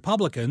club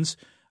Republicans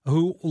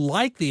who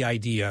like the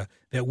idea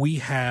that we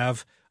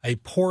have a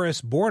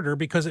porous border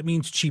because it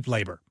means cheap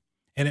labor.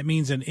 And it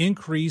means an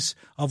increase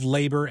of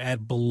labor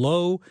at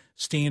below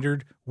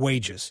standard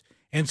wages.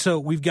 And so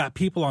we've got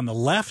people on the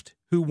left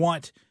who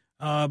want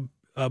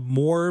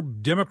more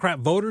Democrat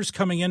voters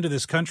coming into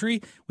this country.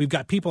 We've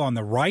got people on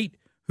the right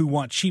who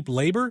want cheap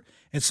labor.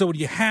 And so when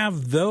you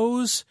have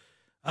those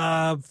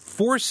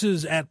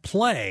forces at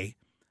play,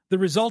 the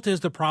result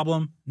is the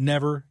problem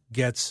never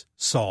gets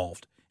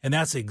solved. And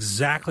that's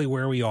exactly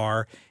where we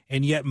are.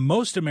 And yet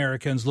most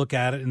Americans look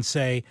at it and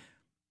say,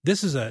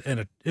 it's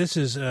an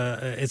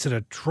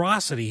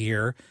atrocity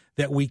here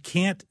that we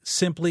can't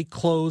simply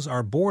close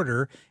our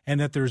border,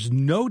 and that there's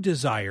no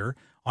desire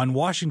on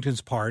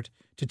Washington's part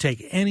to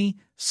take any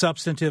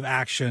substantive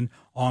action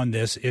on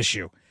this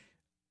issue.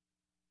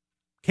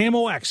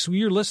 KMOX,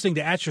 you're listening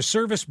to At Your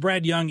Service.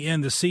 Brad Young in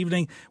this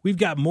evening. We've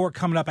got more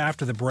coming up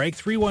after the break.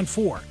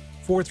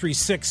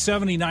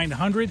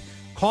 314-436-7900.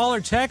 Call or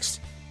text.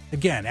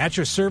 Again, At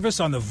Your Service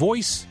on the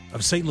voice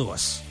of St.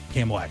 Louis.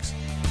 KMOX.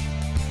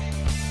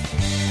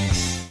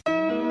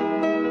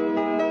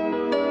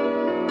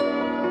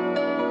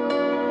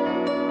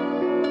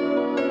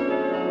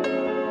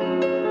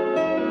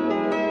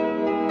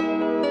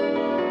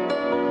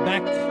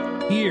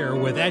 Here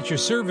with At Your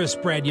Service,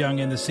 Brad Young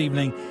in this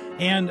evening.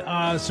 And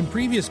some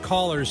previous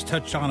callers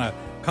touched on a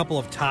couple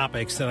of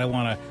topics that I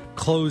want to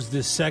close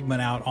this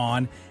segment out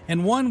on.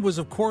 And one was,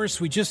 of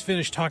course, we just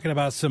finished talking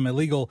about some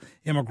illegal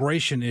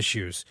immigration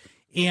issues.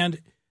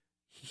 And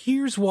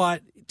here's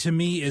what, to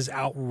me, is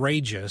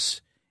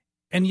outrageous.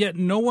 And yet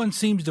no one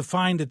seems to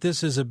find that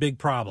this is a big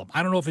problem.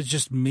 I don't know if it's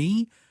just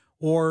me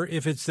or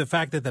if it's the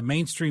fact that the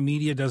mainstream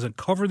media doesn't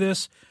cover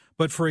this.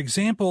 But, for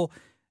example,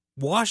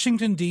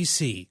 Washington,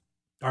 D.C.,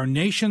 our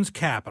nation's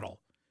capital,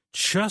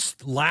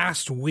 just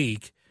last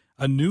week,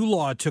 a new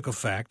law took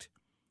effect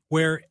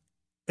where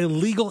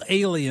illegal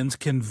aliens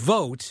can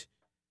vote.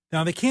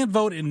 Now, they can't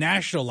vote in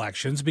national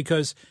elections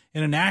because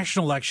in a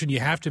national election, you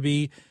have to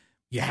be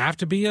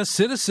a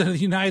citizen of the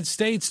United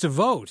States to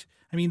vote.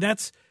 I mean,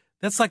 that's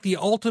like the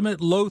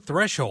ultimate low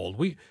threshold.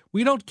 We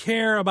don't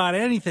care about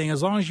anything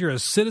as long as you're a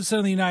citizen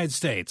of the United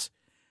States.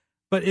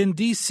 But in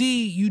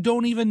D.C., you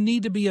don't even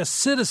need to be a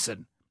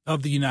citizen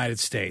of the United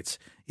States.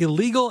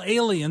 Illegal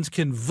aliens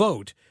can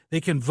vote.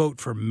 They can vote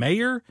for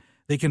mayor.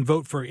 They can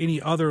vote for any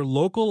other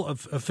local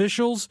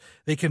officials.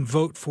 They can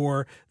vote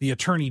for the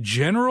attorney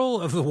general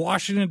of the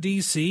Washington,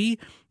 D.C.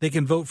 They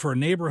can vote for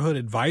neighborhood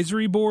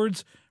advisory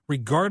boards,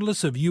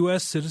 regardless of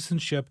U.S.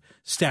 citizenship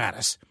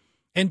status.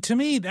 And to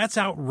me, that's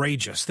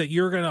outrageous that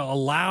you're going to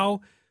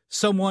allow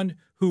someone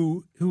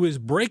who is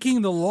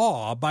breaking the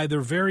law by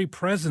their very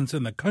presence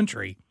in the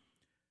country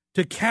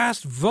to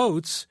cast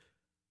votes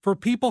for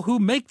people who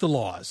make the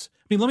laws.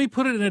 I mean, let me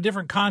put it in a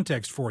different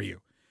context for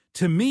you.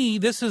 To me,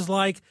 this is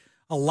like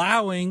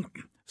allowing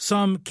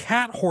some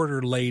cat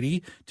hoarder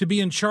lady to be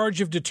in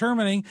charge of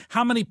determining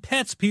how many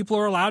pets people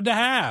are allowed to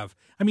have.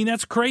 I mean,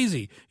 that's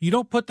crazy. You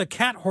don't put the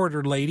cat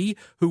hoarder lady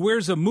who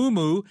wears a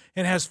muumuu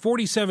and has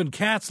 47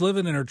 cats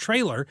living in her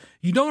trailer,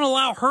 you don't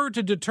allow her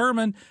to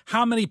determine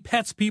how many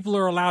pets people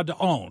are allowed to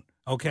own.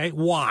 Okay?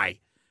 Why?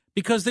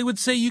 Because they would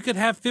say you could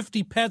have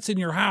 50 pets in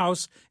your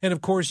house, and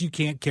of course you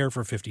can't care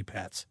for 50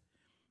 pets.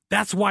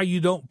 That's why you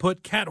don't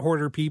put cat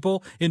hoarder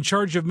people in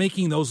charge of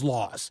making those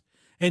laws.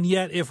 And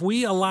yet, if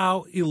we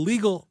allow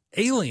illegal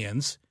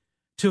aliens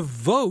to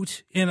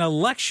vote in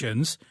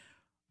elections,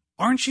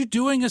 aren't you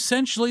doing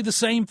essentially the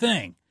same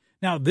thing?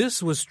 Now,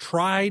 this was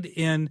tried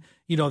in,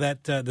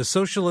 the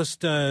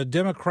Socialist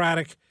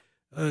Democratic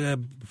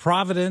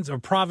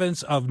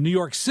province of New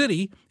York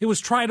City. It was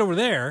tried over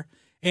there,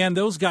 and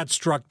those got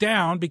struck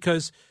down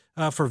because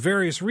for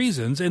various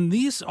reasons. And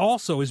these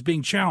also is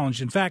being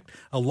challenged. In fact,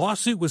 a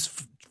lawsuit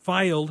was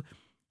filed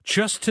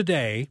just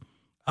today.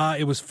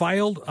 It was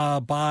filed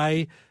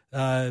by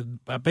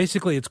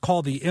basically it's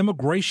called the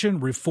Immigration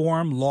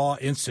Reform Law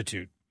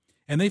Institute.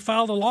 And they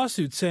filed a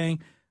lawsuit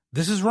saying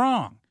this is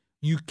wrong.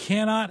 You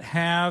cannot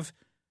have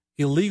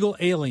illegal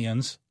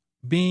aliens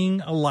being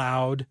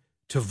allowed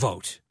to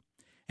vote.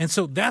 And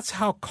so that's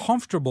how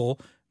comfortable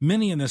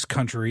many in this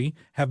country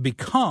have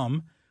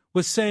become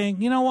with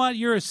saying, you know what,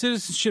 you're a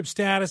citizenship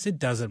status, it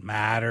doesn't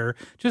matter.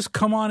 Just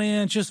come on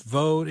in, just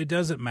vote, it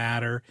doesn't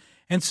matter.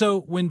 And so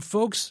when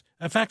folks,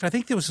 in fact, I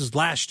think this was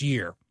last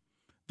year,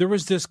 there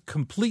was this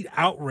complete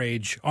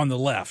outrage on the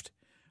left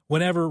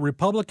whenever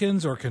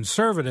Republicans or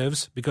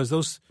conservatives, because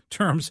those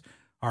terms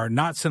are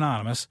not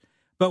synonymous,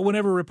 but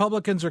whenever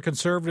Republicans or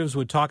conservatives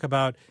would talk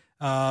about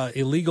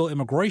illegal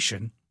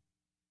immigration,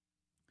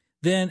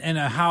 then and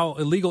how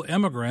illegal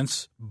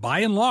immigrants, by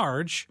and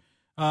large,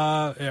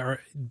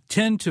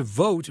 tend to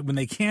vote when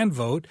they can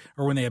vote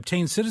or when they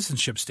obtain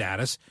citizenship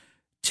status,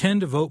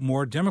 tend to vote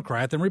more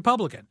Democrat than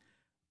Republican.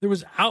 There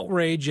was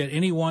outrage at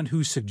anyone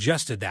who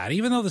suggested that,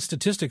 even though the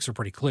statistics are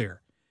pretty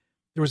clear.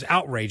 There was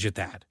outrage at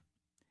that.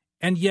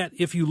 And yet,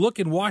 if you look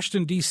in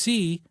Washington,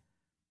 D.C.,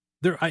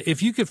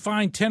 if you could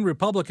find 10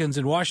 Republicans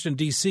in Washington,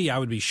 D.C., I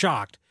would be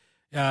shocked.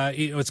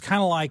 It's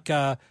kind of like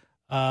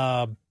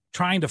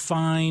trying to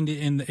find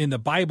in the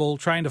Bible,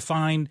 trying to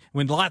find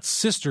when Lot's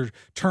sister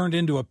turned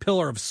into a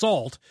pillar of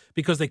salt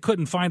because they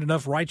couldn't find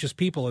enough righteous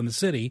people in the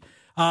city,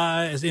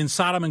 in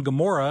Sodom and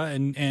Gomorrah,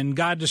 and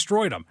God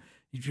destroyed them.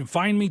 You can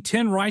find me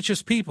 10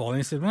 righteous people. And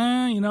he said,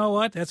 well, you know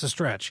what? That's a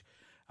stretch.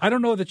 I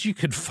don't know that you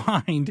could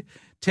find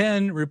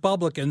 10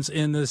 Republicans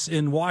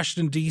in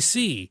Washington,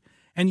 D.C.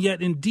 And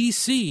yet in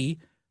D.C.,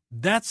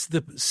 that's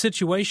the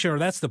situation, or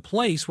that's the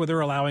place where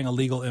they're allowing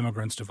illegal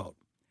immigrants to vote.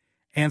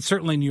 And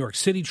certainly New York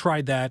City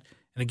tried that.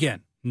 And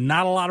again,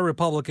 not a lot of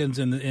Republicans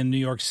in New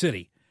York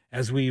City,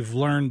 as we've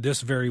learned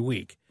this very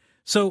week.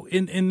 So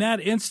in that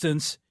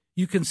instance,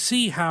 you can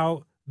see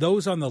how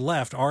those on the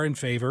left are in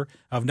favor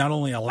of not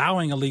only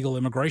allowing illegal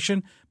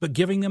immigration, but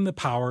giving them the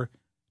power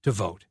to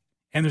vote.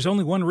 And there's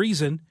only one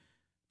reason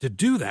to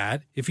do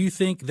that if you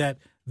think that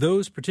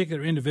those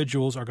particular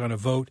individuals are going to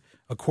vote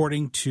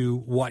according to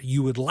what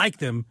you would like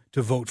them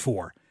to vote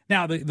for.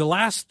 Now, the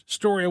last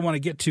story I want to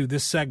get to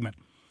this segment,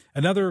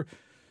 another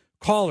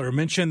caller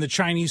mentioned the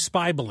Chinese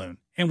spy balloon.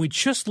 And we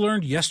just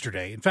learned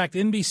yesterday, in fact,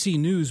 NBC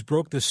News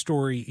broke this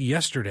story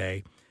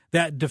yesterday,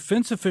 that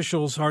defense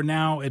officials are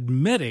now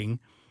admitting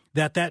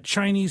that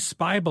Chinese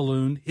spy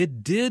balloon,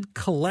 it did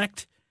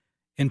collect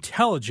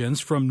intelligence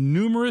from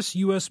numerous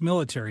U.S.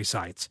 military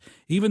sites,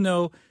 even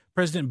though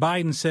President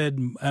Biden said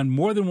on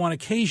more than one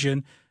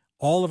occasion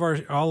all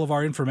of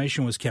our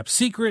information was kept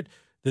secret.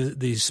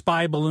 The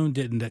spy balloon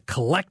didn't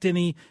collect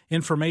any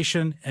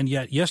information, and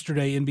yet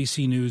yesterday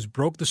NBC News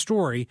broke the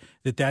story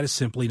that is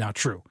simply not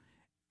true.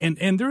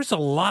 And there's a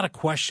lot of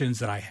questions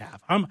that I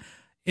have.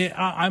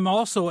 I'm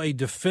also a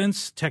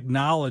defense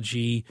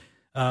technology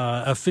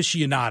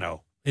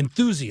aficionado.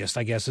 Enthusiast,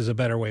 I guess, is a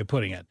better way of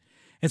putting it.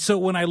 And so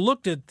when I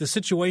looked at the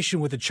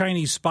situation with the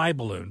Chinese spy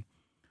balloon,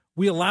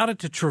 we allowed it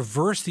to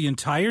traverse the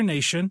entire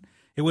nation.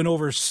 It went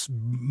over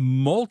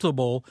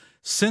multiple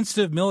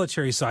sensitive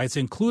military sites,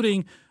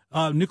 including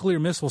nuclear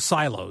missile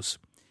silos.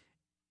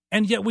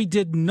 And yet we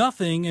did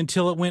nothing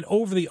until it went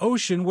over the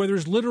ocean where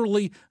there's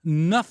literally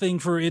nothing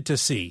for it to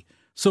see.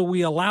 So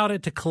we allowed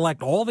it to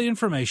collect all the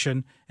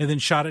information and then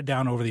shot it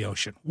down over the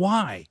ocean.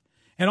 Why?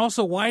 And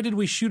also, why did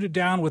we shoot it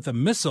down with a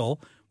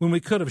missile when we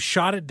could have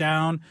shot it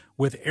down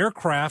with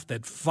aircraft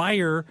that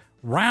fire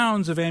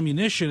rounds of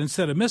ammunition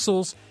instead of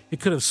missiles. It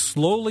could have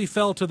slowly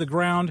fell to the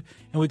ground,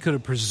 and we could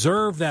have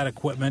preserved that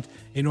equipment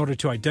in order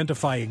to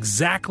identify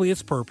exactly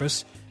its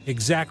purpose,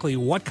 exactly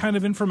what kind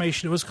of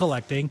information it was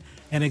collecting,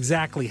 and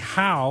exactly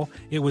how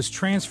it was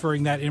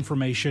transferring that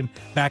information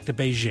back to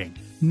Beijing.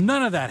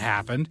 None of that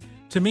happened.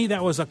 To me,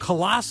 that was a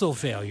colossal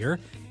failure.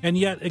 And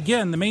yet,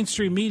 again, the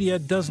mainstream media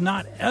does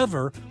not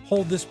ever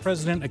hold this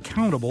president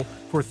accountable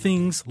for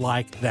things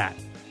like that.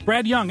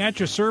 Brad Young at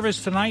your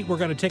service tonight. We're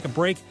going to take a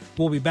break.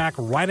 We'll be back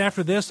right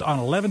after this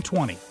on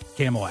 1120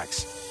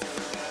 KMOX.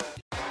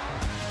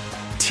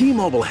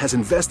 T-Mobile has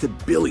invested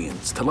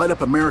billions to light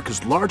up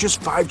America's largest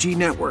 5G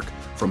network,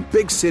 from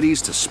big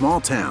cities to small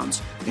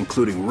towns,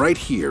 including right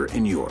here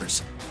in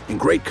yours. And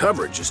great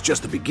coverage is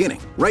just the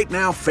beginning. Right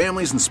now,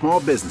 families and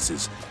small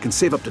businesses can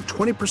save up to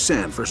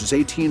 20% versus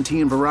AT&T and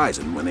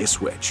Verizon when they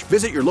switch.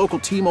 Visit your local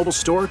T-Mobile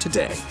store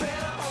today.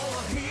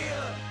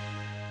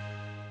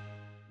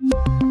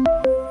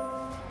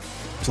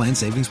 Plan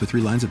savings with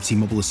 3 lines of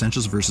T-Mobile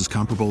Essentials versus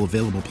comparable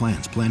available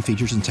plans. Plan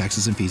features and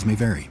taxes and fees may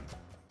vary.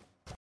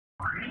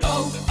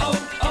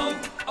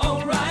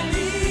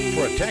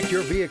 Protect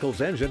your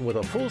vehicle's engine with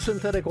a full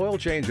synthetic oil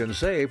change and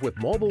save with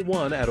Mobil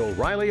 1 at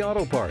O'Reilly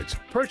Auto Parts.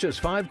 Purchase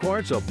 5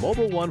 quarts of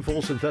Mobil 1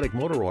 full synthetic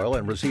motor oil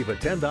and receive a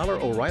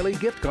 $10 O'Reilly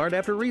gift card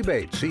after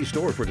rebate. See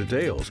store for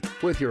details.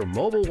 With your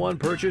Mobil 1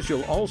 purchase,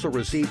 you'll also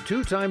receive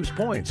 2 times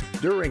points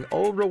during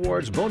O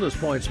Rewards Bonus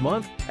Points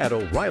Month at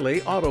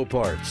O'Reilly Auto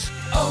Parts.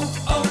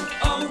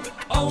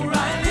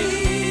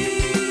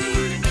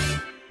 O'Reilly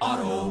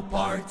Auto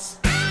Parts.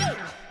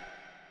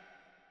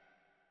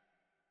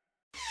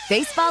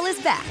 Baseball is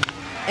back,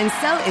 and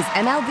so is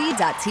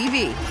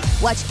MLB.tv.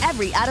 Watch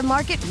every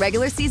out-of-market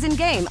regular season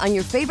game on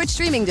your favorite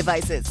streaming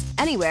devices,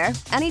 anywhere,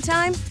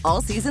 anytime,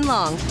 all season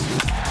long.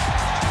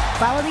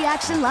 Follow the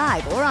action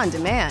live or on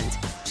demand.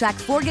 Track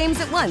 4 games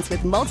at once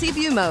with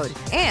multi-view mode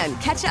and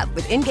catch up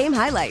with in-game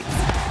highlights.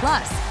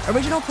 Plus,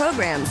 original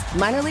programs,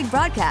 minor league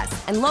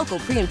broadcasts, and local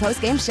pre- and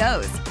post-game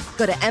shows.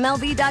 Go to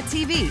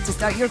MLB.tv to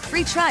start your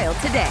free trial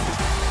today.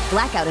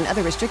 Blackout and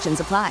other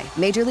restrictions apply.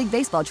 Major League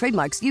Baseball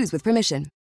trademarks used with permission.